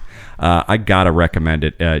awesome. I gotta recommend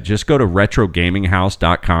it. Just go to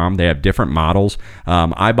retrogaminghouse.com. They have different models.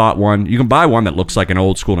 I bought one. You can buy one that looks like an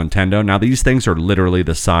old school Nintendo. Now these things are literally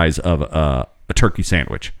the size of a turkey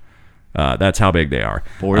sandwich. That's how big they are.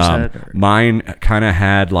 Boar's head, or? Mine kind of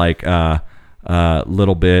had like a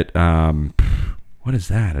little bit. What is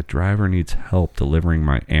that? A driver needs help delivering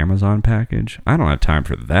my Amazon package. I don't have time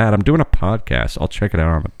for that. I'm doing a podcast. I'll check it out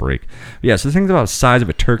on the break. Yeah, so the thing's about the size of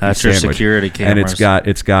a turkey That's sandwich. your security cameras. And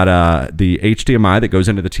it's got the HDMI that goes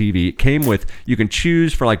into the TV. It came with, you can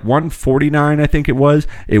choose for like $149, I think it was.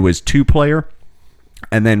 It was 2-player.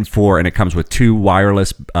 And then and it comes with 2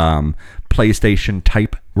 wireless PlayStation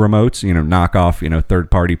type remotes, knockoff,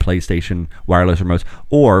 third-party PlayStation wireless remotes.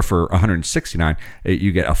 Or for $169,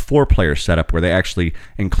 you get a 4-player setup where they actually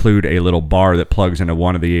include a little bar that plugs into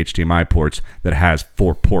one of the HDMI ports that has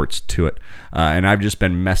 4 ports to it. And I've just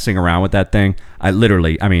been messing around with that thing.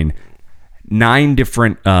 9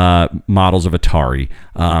 different models of Atari,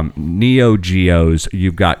 Neo Geos.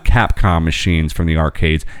 You've got Capcom machines from the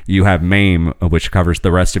arcades. You have MAME, which covers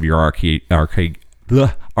the rest of your arcade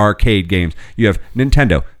games. You have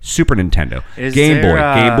Nintendo, Super Nintendo, Game Boy,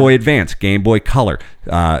 Game Boy Advance, Game Boy Color,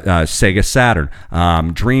 Sega Saturn,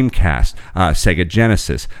 Dreamcast, Sega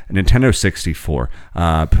Genesis, Nintendo 64.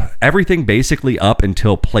 Everything basically up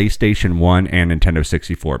until PlayStation 1 and Nintendo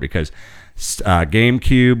 64, because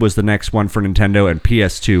GameCube was the next one for Nintendo, and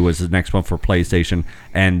PS2 was the next one for PlayStation,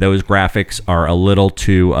 and those graphics are a little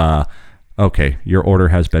too okay, your order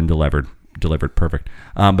has been delivered, perfect.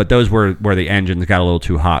 But those were where the engines got a little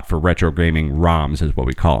too hot for retro gaming ROMs, is what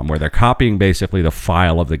we call them, where they're copying basically the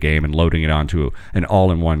file of the game and loading it onto an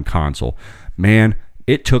all-in-one console. Man,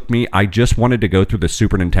 it took me, I just wanted to go through the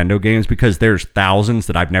Super Nintendo games because there's thousands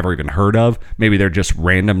that I've never even heard of. Maybe they're just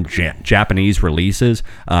random Japanese releases.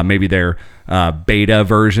 Maybe they're beta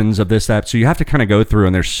versions of this, that. So you have to kind of go through,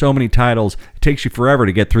 and there's so many titles. It takes you forever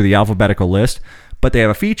to get through the alphabetical list. But they have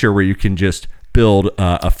a feature where you can just build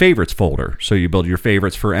a favorites folder. So you build your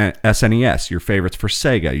favorites for SNES, your favorites for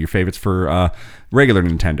Sega, your favorites for regular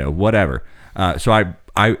Nintendo, whatever. So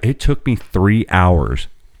it took me 3 hours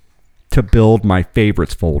to build my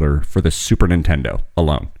favorites folder for the Super Nintendo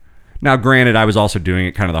alone. Now, granted, I was also doing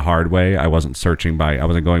it kind of the hard way. I wasn't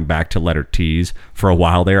going back to letter T's for a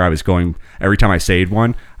while there. I was going, every time I saved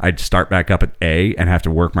one, I'd start back up at A and have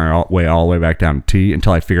to work my way all the way back down to T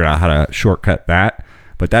until I figured out how to shortcut that.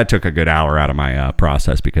 But that took a good hour out of my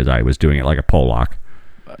process because I was doing it like a Pollock.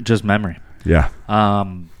 Just memory. Yeah.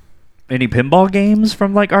 Any pinball games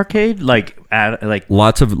from like arcade, like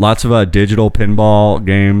lots of digital pinball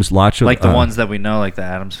games, lots of like the ones that we know, like the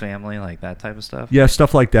Addams Family, like that type of stuff. Yeah,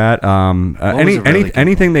 stuff like that.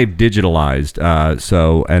 Anything they've digitalized.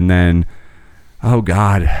 So, and then, oh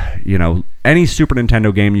god, any Super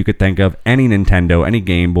Nintendo game you could think of, any Nintendo, any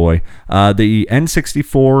Game Boy. The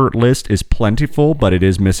N64 list is plentiful, but it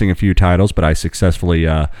is missing a few titles. But I successfully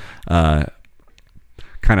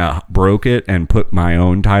kind of broke it and put my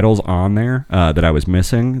own titles on there that I was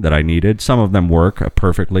missing, that I needed. Some of them work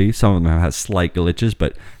perfectly. Some of them have slight glitches,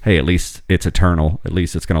 but hey, at least it's eternal. At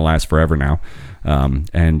least it's going to last forever now.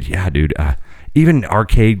 And yeah, dude, even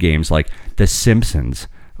arcade games like The Simpsons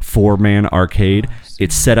 4-man arcade.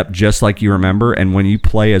 It's set up just like you remember, and when you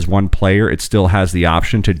play as one player, it still has the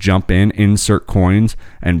option to jump in, insert coins,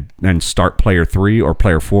 and start player 3 or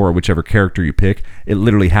player 4 or whichever character you pick. It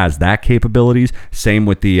literally has that capabilities. Same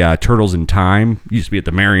with the Turtles in Time. Used to be at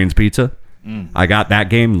the Marion's Pizza. I got that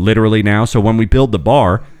game literally now. So when we build the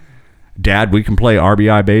bar, Dad, we can play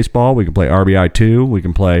RBI baseball. We can play RBI 2. We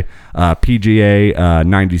can play PGA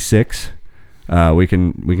 96. We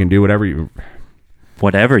can do whatever you...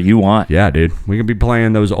 Whatever you want. Yeah, dude. We can be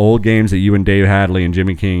playing those old games that you and Dave Hadley and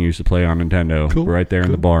Jimmy King used to play on Nintendo. Cool. Right there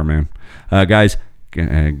in the bar, man. Guys,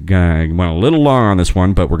 went a little long on this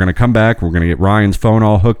one, but we're going to come back. We're going to get Ryan's phone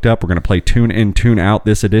all hooked up. We're going to play Tune In, Tune Out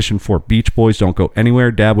this edition for Beach Boys. Don't go anywhere.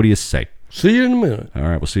 Dad, what do you say? See you in a minute. All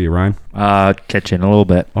right, we'll see you, Ryan. Catch you in a little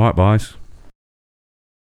bit. All right, boys.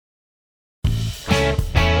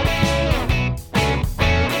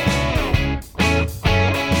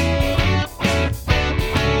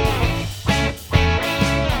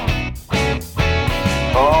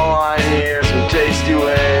 All I hear is some tasty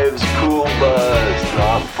waves, cool buzz,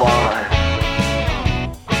 not fun.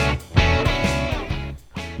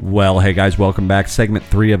 Well, hey guys, welcome back. Segment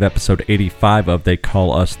 3 of episode 85 of They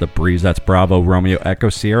Call Us the Breeze. That's Bravo, Romeo, Echo,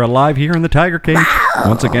 Sierra, live here in the Tiger Cage.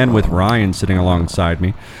 Once again with Ryan sitting alongside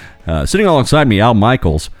me. Al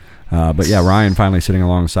Michaels. But yeah, Ryan finally sitting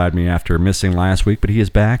alongside me after missing last week, but he is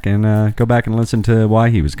back, and go back and listen to why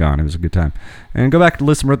he was gone. It was a good time. And go back and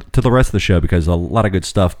listen to the rest of the show because a lot of good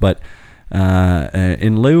stuff. But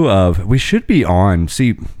in lieu of, we should be on,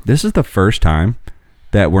 see, this is the first time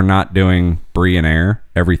that we're not doing Bree and Air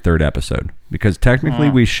every third episode. Because technically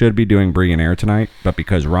we should be doing Bree and Air tonight, but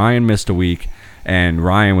because Ryan missed a week, and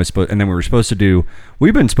Ryan was supposed, and then we've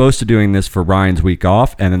been supposed to doing this for Ryan's week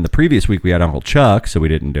off, and then the previous week we had Uncle Chuck, so we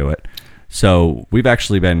didn't do it. So we've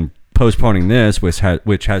actually been postponing this, which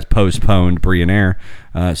has postponed Bree and Air.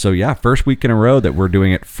 So yeah, first week in a row that we're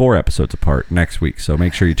doing it 4 episodes apart next week. So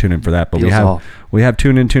make sure you tune in for that. But we have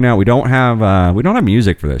Tune In, Tune Out. We don't have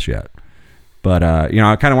music for this yet. But I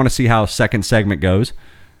kind of want to see how second segment goes.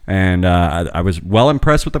 And I was well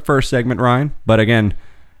impressed with the first segment, Ryan. But again,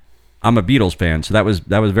 I'm a Beatles fan, so that was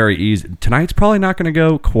very easy. Tonight's probably not going to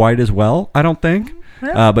go quite as well, I don't think.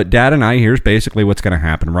 Yeah. But Dad and I, here's basically what's going to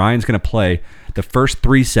happen. Ryan's going to play the first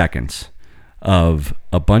 3 seconds of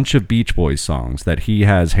a bunch of Beach Boys songs that he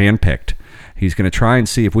has handpicked. He's going to try and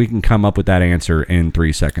see if we can come up with that answer in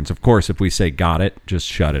 3 seconds. Of course, if we say got it, just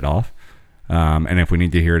shut it off. And if we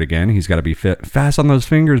need to hear it again, he's got to be fast on those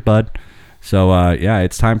fingers, bud. So, yeah,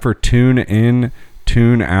 it's time for Tune In,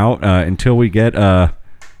 Tune Out. Until we get the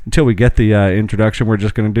introduction, we're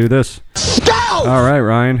just going to do this. Go! All right,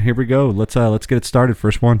 Ryan, here we go. Let's get it started.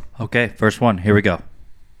 First one. Okay, first one. Here we go.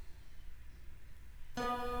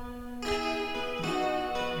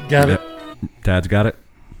 Got it. Dad's got it.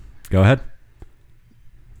 Go ahead.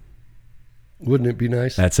 Wouldn't it be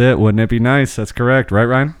nice? That's it. Wouldn't it be nice? That's correct. Right,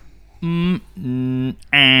 Ryan?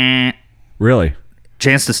 Really?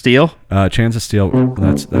 Chance to Steal? Chance of Steel.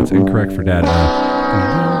 That's incorrect for Dad.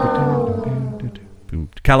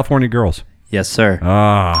 California Girls. Yes, sir.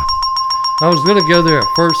 Ah. I was going to go there at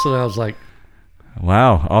first, and I was like,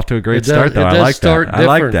 wow, off to a great start, though. It does I like start that. I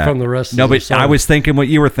like different that. from the rest of no, the but song. I was thinking what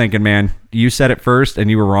you were thinking, man. You said it first, and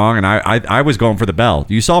you were wrong, and I was going for the bell.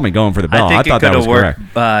 You saw me going for the bell. I think thought it that was could have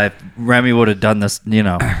correct. worked. Remy would have done this,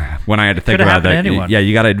 When I had to think Could've about happened to that. anyone. Yeah,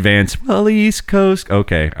 you got to advance. Well, East Coast.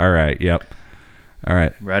 Okay. All right. Yep. All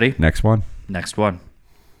right. Ready? Next one. Next one.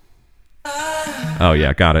 Oh,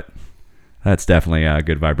 yeah. Got it. That's definitely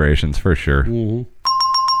good vibrations for sure. Mm-hmm.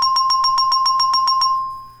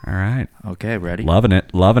 All right. Okay, ready? Loving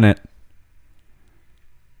it. Loving it.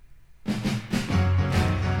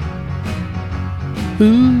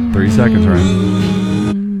 Ooh. 3 seconds, right?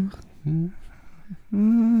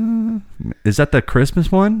 Is that the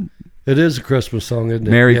Christmas one? It is a Christmas song, isn't it?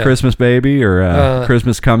 Merry Yeah. Christmas, baby, or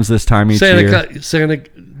Christmas comes this time each year. Santa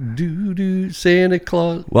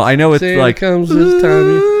Claus. Well, I know it's Santa like comes this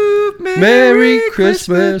time. Merry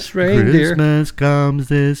Christmas, reindeer. Christmas comes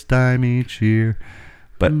this time each year.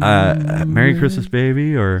 But Merry Christmas,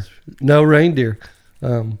 baby, or No reindeer.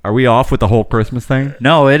 are we off with the whole Christmas thing?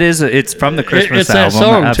 No, it is. It's from the Christmas It's that album.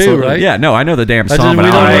 song, too, Absolutely. right? Yeah, no, I know the damn I song, just- but we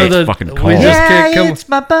I don't don't know know what it's the- fucking we called. just can't come- it's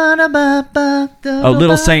my ba-da-ba-ba-da-ba-ba. Oh,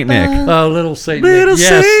 Little Saint Nick. Oh, Little Saint Little Nick.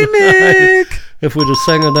 Yes. Saint Nick. If we'd have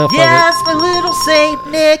sang enough Yes, my little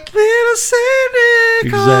Saint Nick. Little Saint Nick.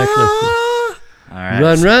 Exactly. All of right. it.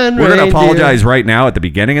 Run, run, We're going to reindeer. apologize right now at the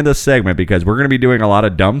beginning of this segment because we're going to be doing a lot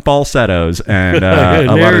of dumb falsettos and And a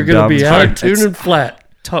lot they're of going dumb... to be out of tune and flat.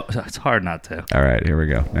 It's hard not to. All right, here we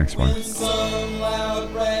go. Next one.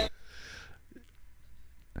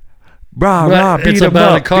 Rah, But rah, beat it's 'em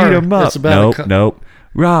about a up, car. beat 'em up. It's about a nope, car. nope.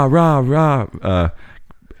 Rah, rah, rah.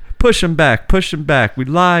 Push 'em back, push 'em back. We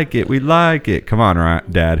like it, we like it. Come on, right,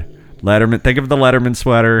 Dad. Letterman. Think of the Letterman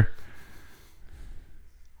sweater.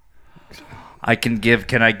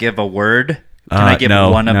 Can I give a word? Can I give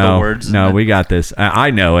no, one of no, the words? No, and then- we got this.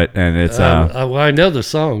 I know it, and it's I know the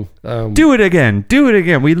song. do it again. Do it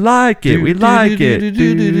again. We like it. We like it.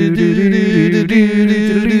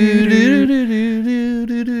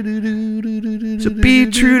 So be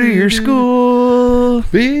true to your school.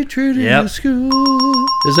 Be true to Yep. your school.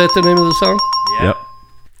 Is that the name of the song? Yep.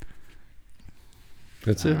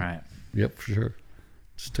 That's All it. right. Yep, for sure.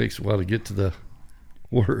 Just takes a while to get to the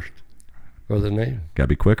word or the name. Gotta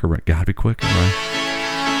be quicker. Right? Gotta be quicker. Right?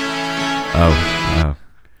 Oh.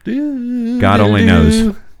 God only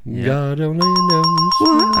knows. God only knows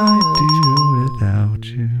What I do without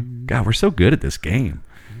you. God, we're so good at this game.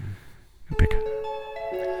 Pick.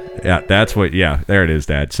 Yeah, that's what. Yeah, there it is,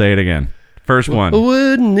 Dad. Say it again. First one.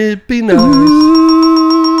 Wouldn't it be nice?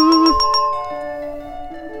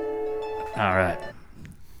 All right.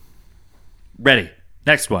 Ready.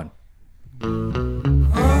 Next one.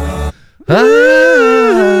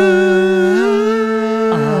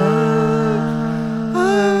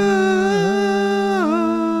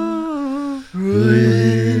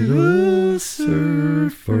 Little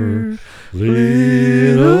surfer,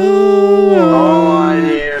 little. All I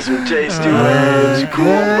hear is some tasty waves, cool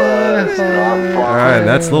buzz, and I'm All right,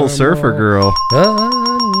 that's Little Surfer Girl.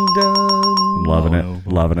 Undone. Loving it.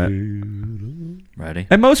 Loving it. Ready?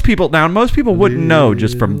 And most people wouldn't know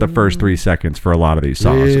just from the first 3 seconds for a lot of these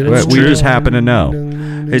songs. Little We just happen to know.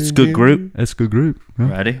 It's a good group. It's a good group. Huh?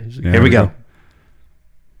 Ready? Yeah, Here we go.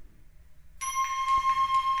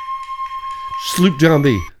 Sloop John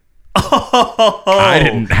B. I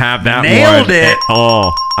didn't have that Nailed one it. at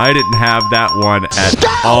all. I didn't have that one at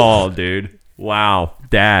all, dude. Wow.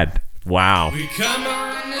 Dad. Wow.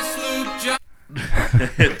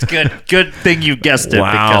 It's good. Good thing you guessed it.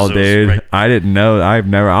 Wow, because it was dude. right. I didn't know. I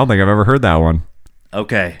don't think I've ever heard that one.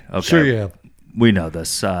 Okay. Okay. Sure you have. We know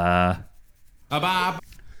this. Oh,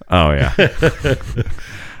 yeah.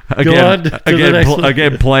 Go on to the next one.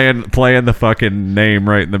 Again, playing the fucking name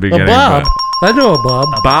right in the A beginning. Bob. but- I know a Bob.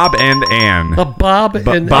 Bob and Ann. A Bob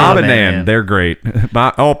and Bob and Ann. Ann, they're great.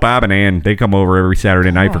 Bob and Ann, they come over every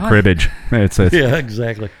Saturday night for hi. cribbage. It's a, Yeah,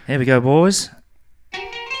 exactly. Here we go, boys.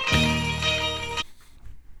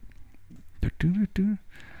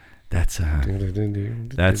 That's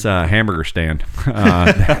a hamburger stand.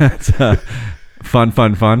 That's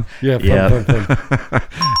fun. Yeah, Yeah. fun.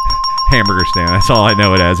 Hamburger stand. That's all I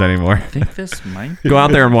know it as anymore. I think this might. Go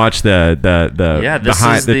out there and watch the Yeah, this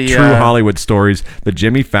behind is the the, true uh, Hollywood stories. The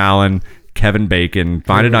Jimmy Fallon, Kevin Bacon.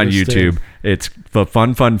 Find it on Hamburger YouTube. stand. It's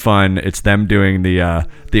fun. It's them doing the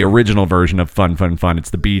original version of fun. It's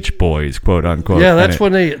the Beach Boys, quote unquote. Yeah, And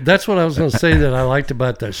that's what I was going to say that I liked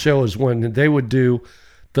about that show is when they would do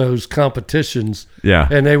those competitions. Yeah.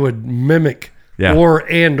 And they would mimic Yeah.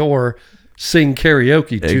 or sing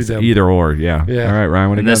karaoke to It's them. either or. Yeah. Yeah. All right, Ryan.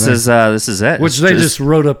 What do And you got this there? is it. Which It's they just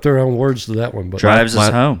wrote up their own words to that one. But drives us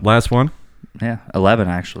home. Last one. Yeah, 11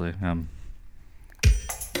 actually.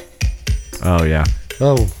 Oh yeah.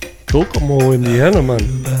 oh, Kokomo, Indiana, man.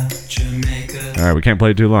 All right, we can't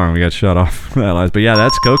play too long. We got shut off that last. But yeah,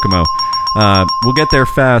 that's Kokomo. We'll get there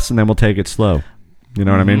fast and then we'll take it slow. You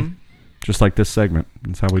know what I mean? Just like this segment.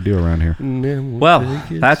 That's how we do around here. Well,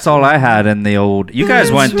 that's all I had in the old. You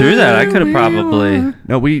guys went through that. I could have probably.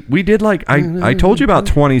 No, we did like I told you about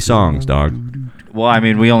 20 songs, dog. Well, I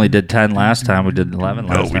mean, we only did 10 last time. We did 11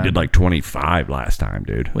 last No, time. we did like 25 last time,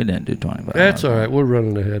 dude. We didn't do 25. That's all right. We're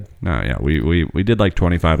running ahead. No, yeah, we did like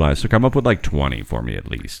 25 last. So come up with like 20 for me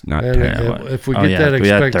at least, not And 10. if we Oh, get yeah, that we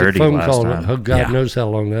had expected 30 phone last call, time. oh, God Yeah. knows how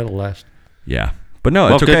long that'll last. Yeah. But no,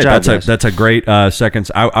 Well, it's good okay. job, guys. That's a great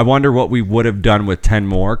seconds. I wonder what we would have done with 10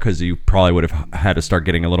 more because you probably would have had to start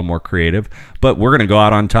getting a little more creative. But we're going to go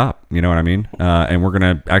out on top. You know what I mean? And we're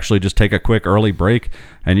going to actually just take a quick early break.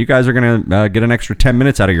 And you guys are going to get an extra 10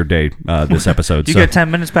 minutes out of your day this episode. You so. get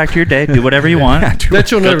 10 minutes back to your day. Do whatever you want.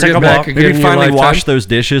 That you'll Go never take get a back walk. again. Maybe in your finally lifetime. wash those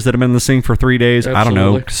dishes that have been in the sink for 3 days. I don't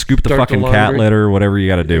know. Absolutely. Scoop the Start the fucking cat laundry. litter, whatever you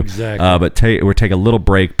got to do. Exactly. But we're taking a little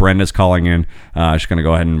break. Brenda's calling in. She's going to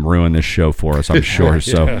go ahead and ruin this show for us, I'm sure.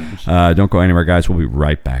 So don't go anywhere, guys. We'll be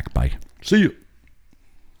right back. Bye. See you.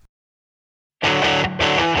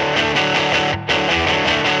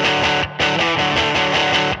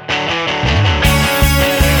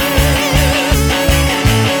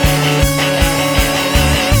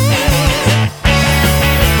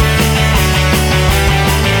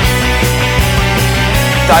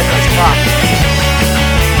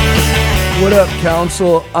 What up,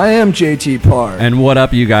 Council? I am JT Parr. And what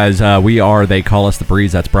up, you guys? We are They Call Us the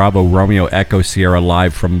Breeze. That's Bravo, Romeo, Echo, Sierra,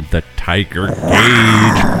 live from the Tiger Cage.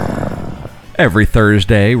 Every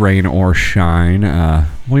Thursday, rain or shine.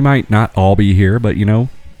 We might not all be here, but, you know,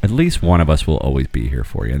 at least one of us will always be here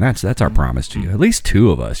for you. And that's our promise to you. At least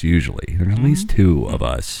two of us, usually. There's at least two of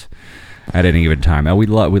us at any given time. We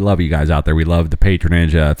love you guys out there. We love the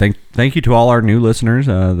patronage. Thank you to all our new listeners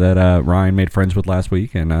that Ryan made friends with last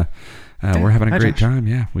week. And we're having a great time.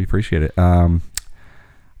 Yeah, we appreciate it. I'm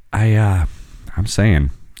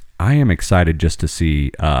saying I am excited just to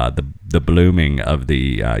see the blooming of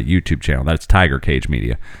the YouTube channel. That's Tiger Cage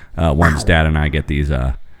Media. Once Dad and I get these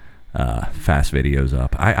fast videos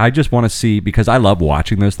up, I just want to see, because I love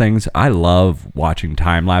watching those things. I love watching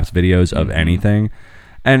time-lapse videos of anything.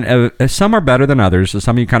 And some are better than others. So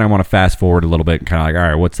some of you kind of want to fast forward a little bit and kind of like, all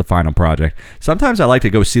right, what's the final project? Sometimes I like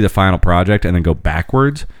to go see the final project and then go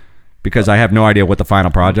backwards, because I have no idea what the final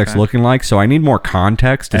project's looking like. So I need more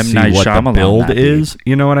context to see what the build is.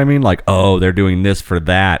 You know what I mean? Like, oh, they're doing this for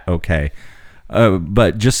that. Okay.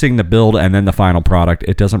 But just seeing the build and then the final product,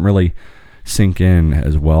 it doesn't really sink in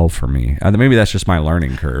as well for me. Maybe that's just my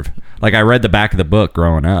learning curve. Like, I read the back of the book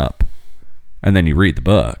growing up, and then you read the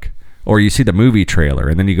book. Or you see the movie trailer,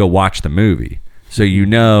 and then you go watch the movie. So you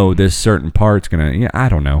know this certain part's going to... Yeah, I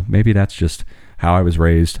don't know. Maybe that's just how I was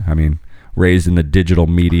raised. I mean... raised in the digital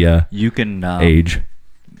media age.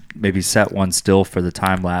 Maybe set one still for the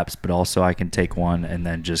time lapse, but also I can take one and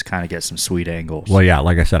then just kind of get some sweet angles. Well, yeah,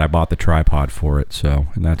 like I said, I bought the tripod for it, and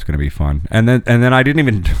that's going to be fun. And then I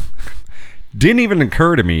didn't even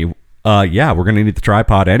occur to me. We're going to need the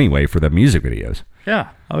tripod anyway for the music videos.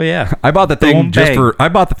 Yeah. Oh yeah. I bought the thing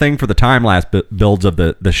for the time lapse builds of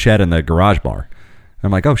the shed and the garage bar.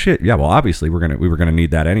 I'm like, oh shit, yeah. Well, obviously we were gonna need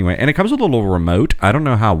that anyway, and it comes with a little remote. I don't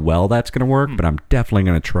know how well that's gonna work, but I'm definitely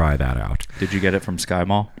gonna try that out. Did you get it from Sky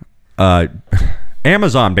Mall?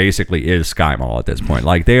 Amazon basically is Sky Mall at this point.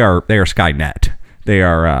 Like they are Skynet. They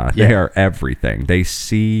are everything. They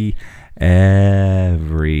see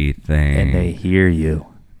everything, and they hear you.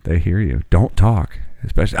 They hear you. Don't talk.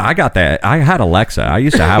 Especially, I got that. I had Alexa. I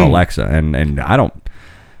used to have Alexa, and I don't.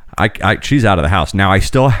 She's out of the house now. I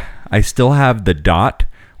still have the Dot,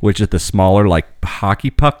 which is the smaller, like hockey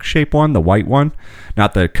puck shape one, the white one,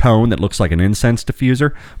 not the cone that looks like an incense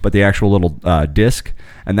diffuser, but the actual little disc,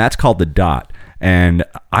 and that's called the Dot. And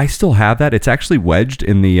I still have that. It's actually wedged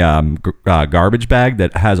in the garbage bag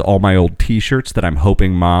that has all my old T-shirts that I'm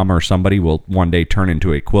hoping Mom or somebody will one day turn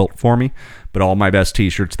into a quilt for me. But all my best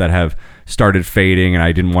T-shirts that have started fading, and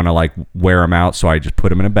I didn't want to like wear them out, so I just put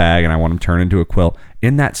them in a bag, and I want them turned into a quilt.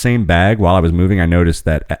 In that same bag, while I was moving, I noticed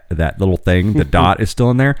that that little thing, the Dot, is still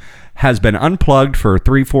in there. Has been unplugged for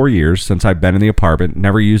 3-4 years since I've been in the apartment.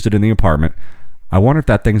 Never used it in the apartment. I wonder if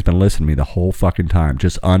that thing's been listening to me the whole fucking time,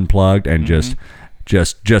 just unplugged and just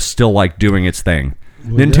still like doing its thing.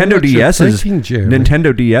 Well, Nintendo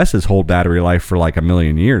DS's hold battery life for like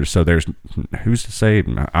 1,000,000 years. So there's who's to say?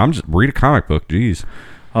 I'm just read a comic book. Jeez.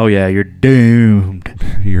 Oh yeah, you're doomed.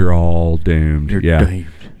 You're all doomed. You're doomed.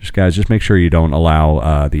 Just make sure you don't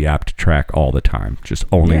allow the app to track all the time. Just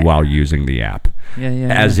only while using the app.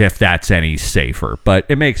 As if that's any safer. But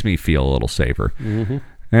it makes me feel a little safer. Mm-hmm.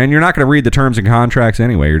 And you're not going to read the terms and contracts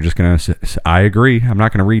anyway. You're just going to say, I agree. I'm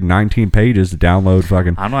not going to read 19 pages to download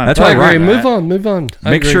fucking... That's why I agree. Move on.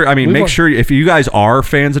 Make sure if you guys are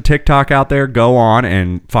fans of TikTok out there, go on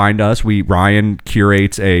and find us. Ryan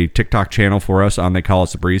curates a TikTok channel for us on They Call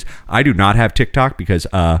Us the Breeze. I do not have TikTok because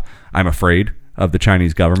I'm afraid of the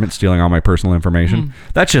Chinese government stealing all my personal information.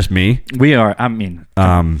 That's just me.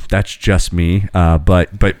 That's just me.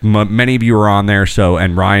 But many of you are on there.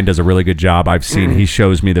 And Ryan does a really good job. I've seen he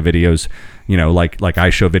shows me the videos. You know, like I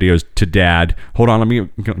show videos to Dad. Hold on, let me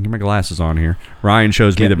get my glasses on here. Ryan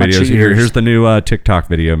shows me the videos. Here's the new TikTok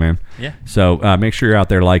video, man. Yeah. So make sure you're out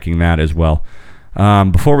there liking that as well.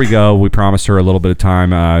 Before we go, we promised her a little bit of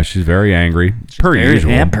time. She's very angry, per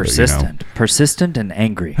usual, and persistent, persistent and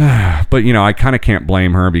angry. But I kind of can't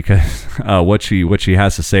blame her because what she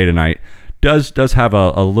has to say tonight does have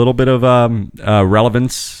a little bit of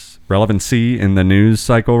relevancy in the news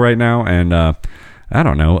cycle right now, and I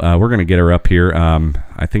don't know. We're gonna get her up here.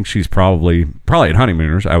 I think she's probably at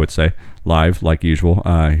Honeymooners. I would say live like usual.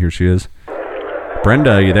 Here she is.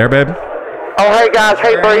 Brenda, you there, babe? Oh, hey guys.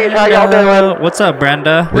 Hey, Breeze. How y'all doing? What's up,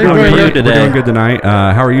 Brenda? We're doing good tonight.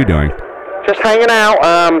 How are you doing? Just hanging out.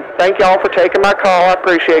 Thank y'all for taking my call. I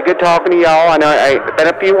appreciate it. Good talking to y'all. I know it's been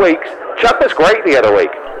a few weeks. Chuck was great the other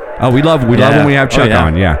week. Oh, we love when we have Chuck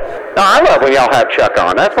on. Yeah. No, I love when y'all have Chuck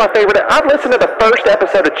on. That's my favorite. I've listened to the first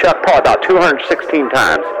episode of Chuck Paul about 216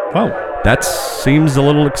 times. Oh. That seems a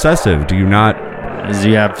little excessive. Do you not? Does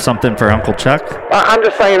he have something for Uncle Chuck? I'm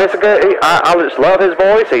just saying it's a good. I just love his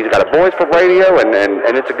voice. He's got a voice for radio, and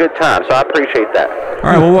it's a good time. So I appreciate that.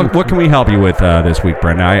 All right. Well, what can we help you with this week,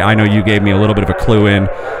 Brenda? I know you gave me a little bit of a clue in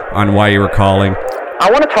on why you were calling.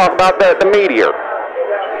 I want to talk about the meteor.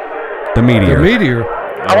 The meteor. The meteor.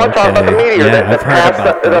 I want to talk about the meteor that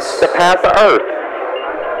passed the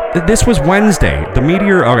Earth. This was Wednesday. The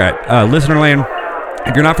meteor. Okay, Listenerland,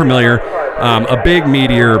 if you're not familiar, a big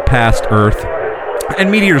meteor passed Earth. And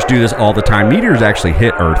meteors do this all the time. Meteors actually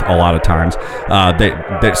hit Earth a lot of times.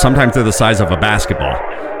 They sometimes they're the size of a basketball,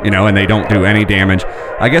 and they don't do any damage.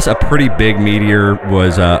 I guess a pretty big meteor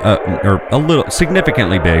was, or a little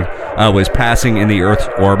significantly big, was passing in the Earth's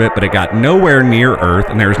orbit, but it got nowhere near Earth,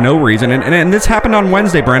 and there's no reason. And this happened on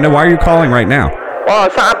Wednesday, Brenda. Why are you calling right now? Well,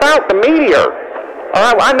 it's about the meteor.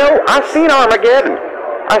 I know. I've seen Armageddon.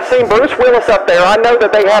 I've seen Bruce Willis up there. I know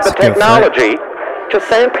that they have the technology to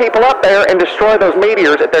send people up there and destroy those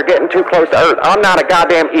meteors if they're getting too close to Earth. I'm not a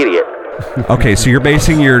goddamn idiot. Okay, so you're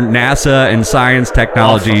basing your NASA and science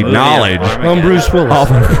technology knowledge on Bruce Willis. Off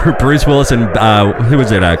of Bruce Willis and who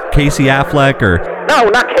was it? Casey Affleck or? No,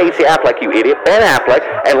 not Casey Affleck, you idiot. Ben Affleck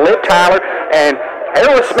and Liv Tyler and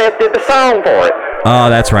Aerosmith did the song for it. Oh,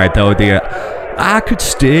 that's right. Though I could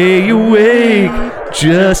stay awake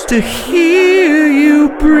just to hear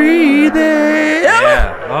you breathing.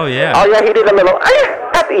 Yeah. Oh, yeah. Oh, yeah, he did a little,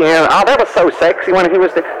 at the end. Oh, that was so sexy when he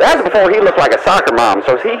was, that was before he looked like a soccer mom,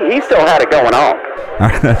 so he still had it going on.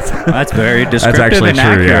 That's very descriptive. That's actually and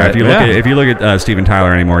true, accurate. yeah. If you look at Steven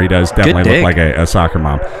Tyler anymore, he does definitely look like a soccer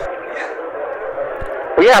mom.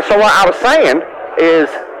 Well, yeah, so what I was saying is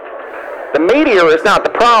the meteor is not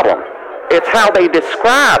the problem. It's how they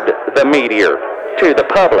described the meteor to the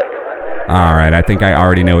public. All right, I think I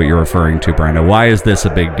already know what you're referring to, Brenda. Why is this a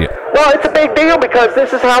big deal? Well, it's a big deal because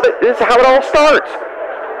this is how it all starts.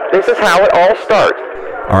 This is how it all starts.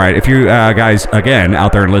 All right, if you guys, again,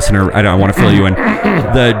 out there and listener, I don't want to fill you in.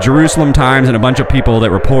 The Jerusalem Times and a bunch of people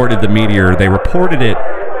that reported the meteor, they reported it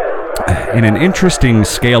in an interesting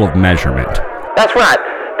scale of measurement. That's right.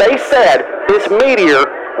 They said this meteor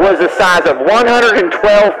was the size of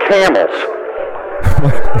 112 camels.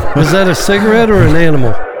 Was that a cigarette or an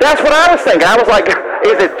animal? That's what I was thinking. I was like,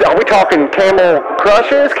 are we talking camel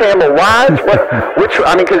crushes, camel wides?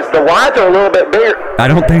 Because the wides are a little bit bigger. I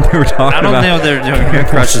don't think they were talking about... I don't know they're doing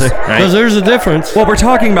crushes. Because there's a difference. Well, we're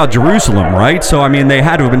talking about Jerusalem, right? So, they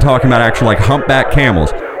had to have been talking about actual, humpback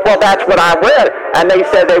camels. Well, that's what I read. And they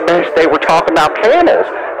said they were talking about camels.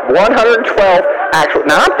 112 actual...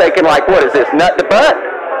 Now, I'm thinking, what is this, nut to butt?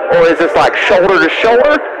 Or is this shoulder to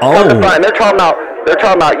shoulder? Oh. And they're talking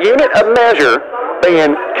about unit of measure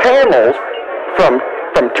being camels from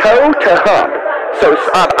toe to hump. So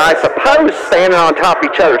I suppose standing on top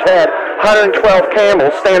of each other's head, 112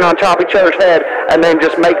 camels standing on top of each other's head, and then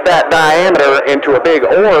just make that diameter into a big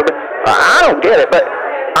orb. I don't get it, but.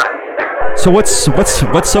 So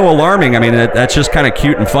what's so alarming? That's just kind of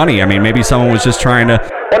cute and funny. Maybe someone was just trying to.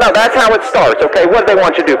 Well, no, that's how it starts. Okay, what do they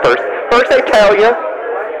want you to do first? First they tell you.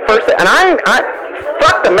 And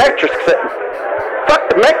fuck the metrics. Fuck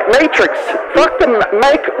the matrix. Fuck the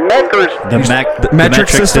makers. The metric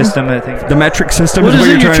system, I think. The metric system what is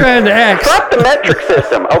what you're trying to ask. Fuck the metric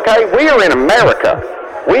system, okay? We are in America.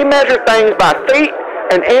 We measure things by feet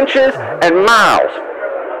and inches and miles.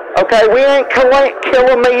 Okay? We ain't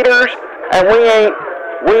kilometers, and we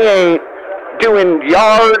ain't doing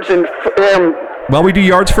yards and well, we do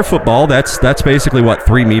yards for football. That's basically what,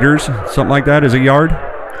 3 meters, something like that is a yard.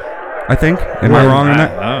 I think. Am I wrong on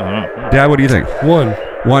that? I don't know. Dad, what do you think? One.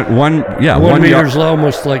 Yeah, 1 meter's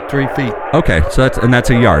almost like 3 feet. Okay, so that's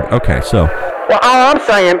a yard. Okay, so. Well, all I'm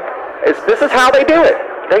saying is this is how they do it.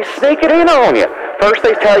 They sneak it in on you. First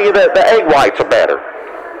they tell you that the egg whites are better.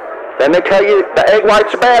 Then they tell you the egg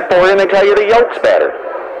whites are bad for you, and they tell you the yolk's better.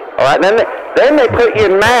 All right, and then they put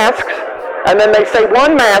you in masks, and then they say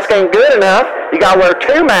one mask ain't good enough. You got to wear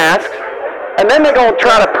 2 masks, and then they're going to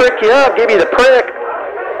try to prick you up, give you the prick.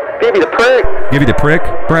 Give you the prick. Give you the prick,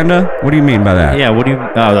 Brenda? What do you mean by that? Yeah, what do you...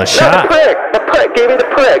 Oh, the shot. No, the prick. Give you the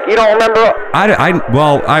prick. You don't remember...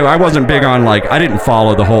 I wasn't big on, I didn't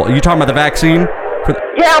follow the whole... You talking about the vaccine?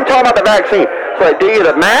 Yeah, I'm talking about the vaccine. So they do you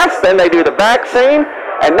the mask, then they do the vaccine,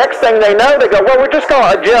 and next thing they know, they go, well, we're just going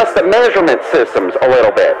to adjust the measurement systems a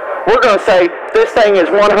little bit. We're going to say this thing is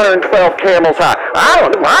 112 camels high.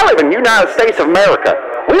 I live in the United States of America.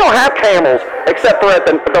 We don't have camels except for at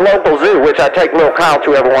the local zoo, which I take little Kyle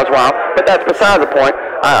to every once in a while, but that's beside the point.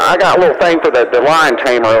 I got a little thing for the lion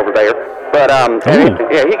tamer over there. But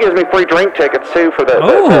he gives me free drink tickets too for the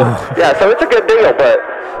yeah. So it's a good deal. But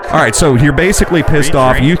all right, so you're basically pissed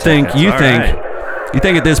off. You think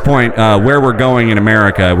at this point where we're going in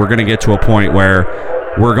America, we're going to get to a point where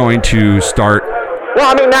we're going to start.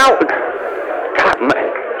 Well, I mean now, God,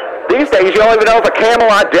 these days you don't even know if a camel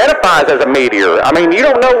identifies as a meteor. I mean, you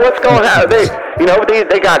don't know what's going on.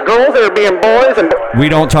 They got girls that are being boys, and we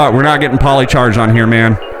don't talk. We're not getting polycharged on here,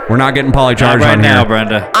 man. We're not getting polycharged right on now, here.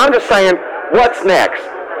 Brenda. I'm just saying, what's next?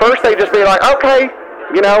 First, they just be like, okay,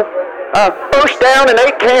 first down and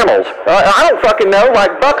 8 camels. I don't fucking know.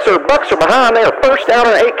 Like bucks are behind there. First down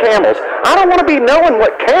and 8 camels. I don't want to be knowing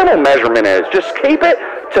what camel measurement is. Just keep it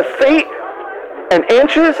to feet and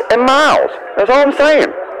inches and miles. That's all I'm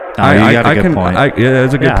saying. You got a good point. Yeah,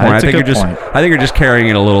 that's a good point. I think you're just carrying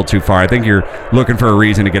it a little too far. I think you're looking for a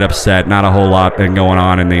reason to get upset. Not a whole lot been going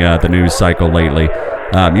on in the news cycle lately.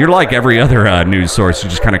 You're like every other news source. You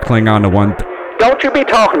just kind of cling on to one. Don't you be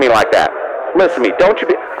talking to me like that. Listen to me. Don't you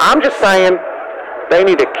be. I'm just saying they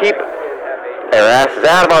need to keep their asses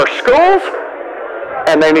out of our schools,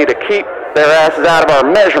 and they need to keep their asses out of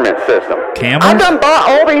our measurement system. Camels? I done bought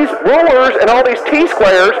all these rulers and all these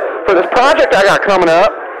T-squares for this project I got coming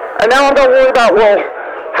up, and now I'm going to worry about, well,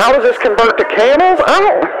 how does this convert to camels?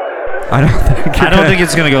 I don't think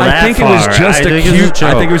it's going to go that far. I think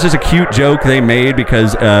it was just a cute joke they made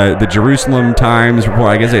because the Jerusalem Times report.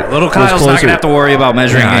 I guess little Kyle's not going to have to worry about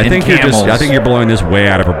measuring. Yeah, I think you're blowing this way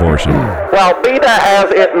out of proportion. Well, be that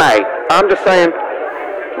as it may, I'm just saying,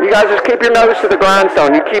 you guys just keep your nose to the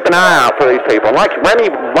grindstone. You keep an eye out for these people. Like Remy,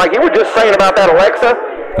 like you were just saying about that Alexa.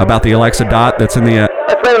 About the Alexa Dot that's in the.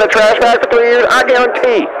 That's been in the trash bag for 3 years. I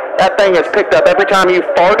guarantee that thing is picked up every time you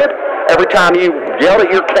farted. Every time you yell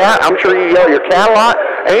at your cat, I'm sure you yell at your cat a lot.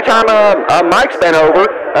 Anytime Mike's been over,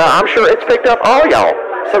 I'm sure it's picked up all y'all.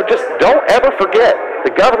 So just don't ever forget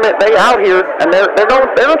the government. They out here and they're going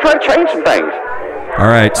to try to change some things. All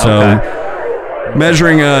right, so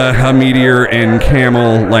measuring a meteor in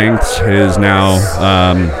camel lengths is now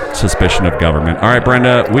suspicion of government. All right,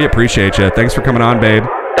 Brenda, we appreciate you. Thanks for coming on, babe.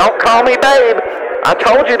 Don't call me babe. I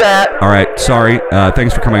told you that. All right, sorry.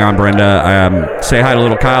 Thanks for coming on, Brenda. Say hi to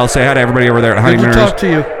little Kyle. Say hi to everybody over there at Honeymooners. Good to talk to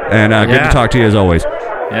you. And good to talk to you as always.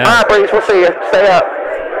 Yeah. All right, Breeze. We'll see you. Stay up.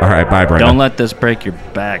 All right, bye, Brenda. Don't let this break your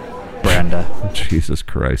back, Brenda. Jesus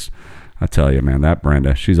Christ. I tell you, man, that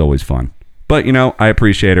Brenda, she's always fun. But, I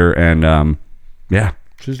appreciate her, and, yeah.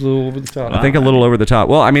 She's a little over the top. I think a little over the top.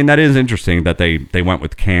 Well, I mean, that is interesting that they went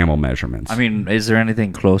with camel measurements. I mean, is there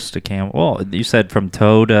anything close to camel? Well, you said from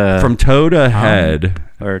toe to... From toe to head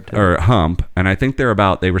or hump, and I think they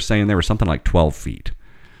were saying they were something like 12 feet.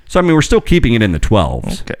 So, I mean, we're still keeping it in the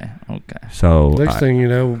 12s. Okay. So... Next thing you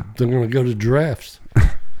know, they're going to go to giraffes.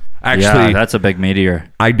 Actually... that's a big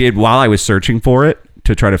meteor. I did, while I was searching for it,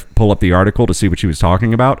 to try to pull up the article to see what she was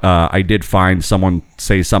talking about, I did find someone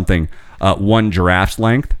say something... 1 giraffe's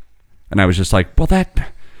length, and I was just like, well,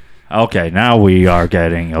 that... Okay, now we are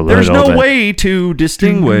getting a little There's no way to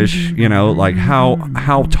distinguish, like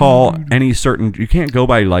how tall any certain... You can't go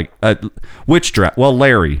by, like... which giraffe? Well,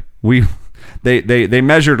 Larry. They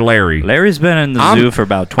measured Larry. Larry's been in the zoo for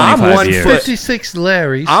about 25 years. 56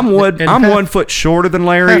 Larrys. I'm 1 foot shorter than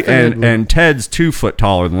Larry, and Ted's 2 foot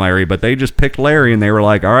taller than Larry. But they just picked Larry, and they were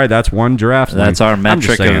like, "All right, that's 1 giraffe." That's our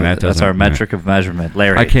metric. That's our metric of measurement,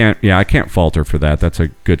 Larry. I can't falter for that. That's a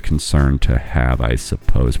good concern to have, I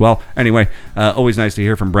suppose. Well, anyway, always nice to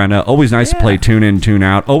hear from Brenda. Always nice to play tune in, tune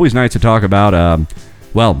out. Always nice to talk about.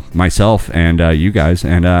 Myself and you guys.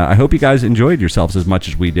 And I hope you guys enjoyed yourselves as much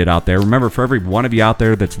as we did out there. Remember, for every one of you out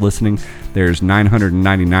there that's listening, there's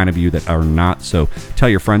 999 of you that are not. So tell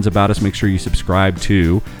your friends about us. Make sure you subscribe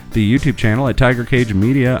to the YouTube channel at Tiger Cage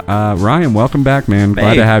Media. Ryan, welcome back, man.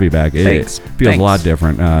 Glad to have you back. Thanks. It feels a lot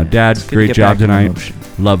different. Dad, great job tonight.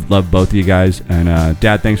 Love both of you guys. And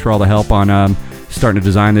Dad, thanks for all the help on... starting to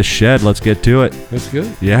design this shed. Let's get to it. That's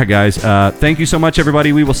good. Yeah, guys. Thank you so much,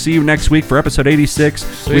 everybody. We will see you next week for episode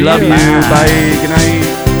 86. We love you. Bye. Bye. Good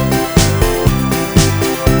night.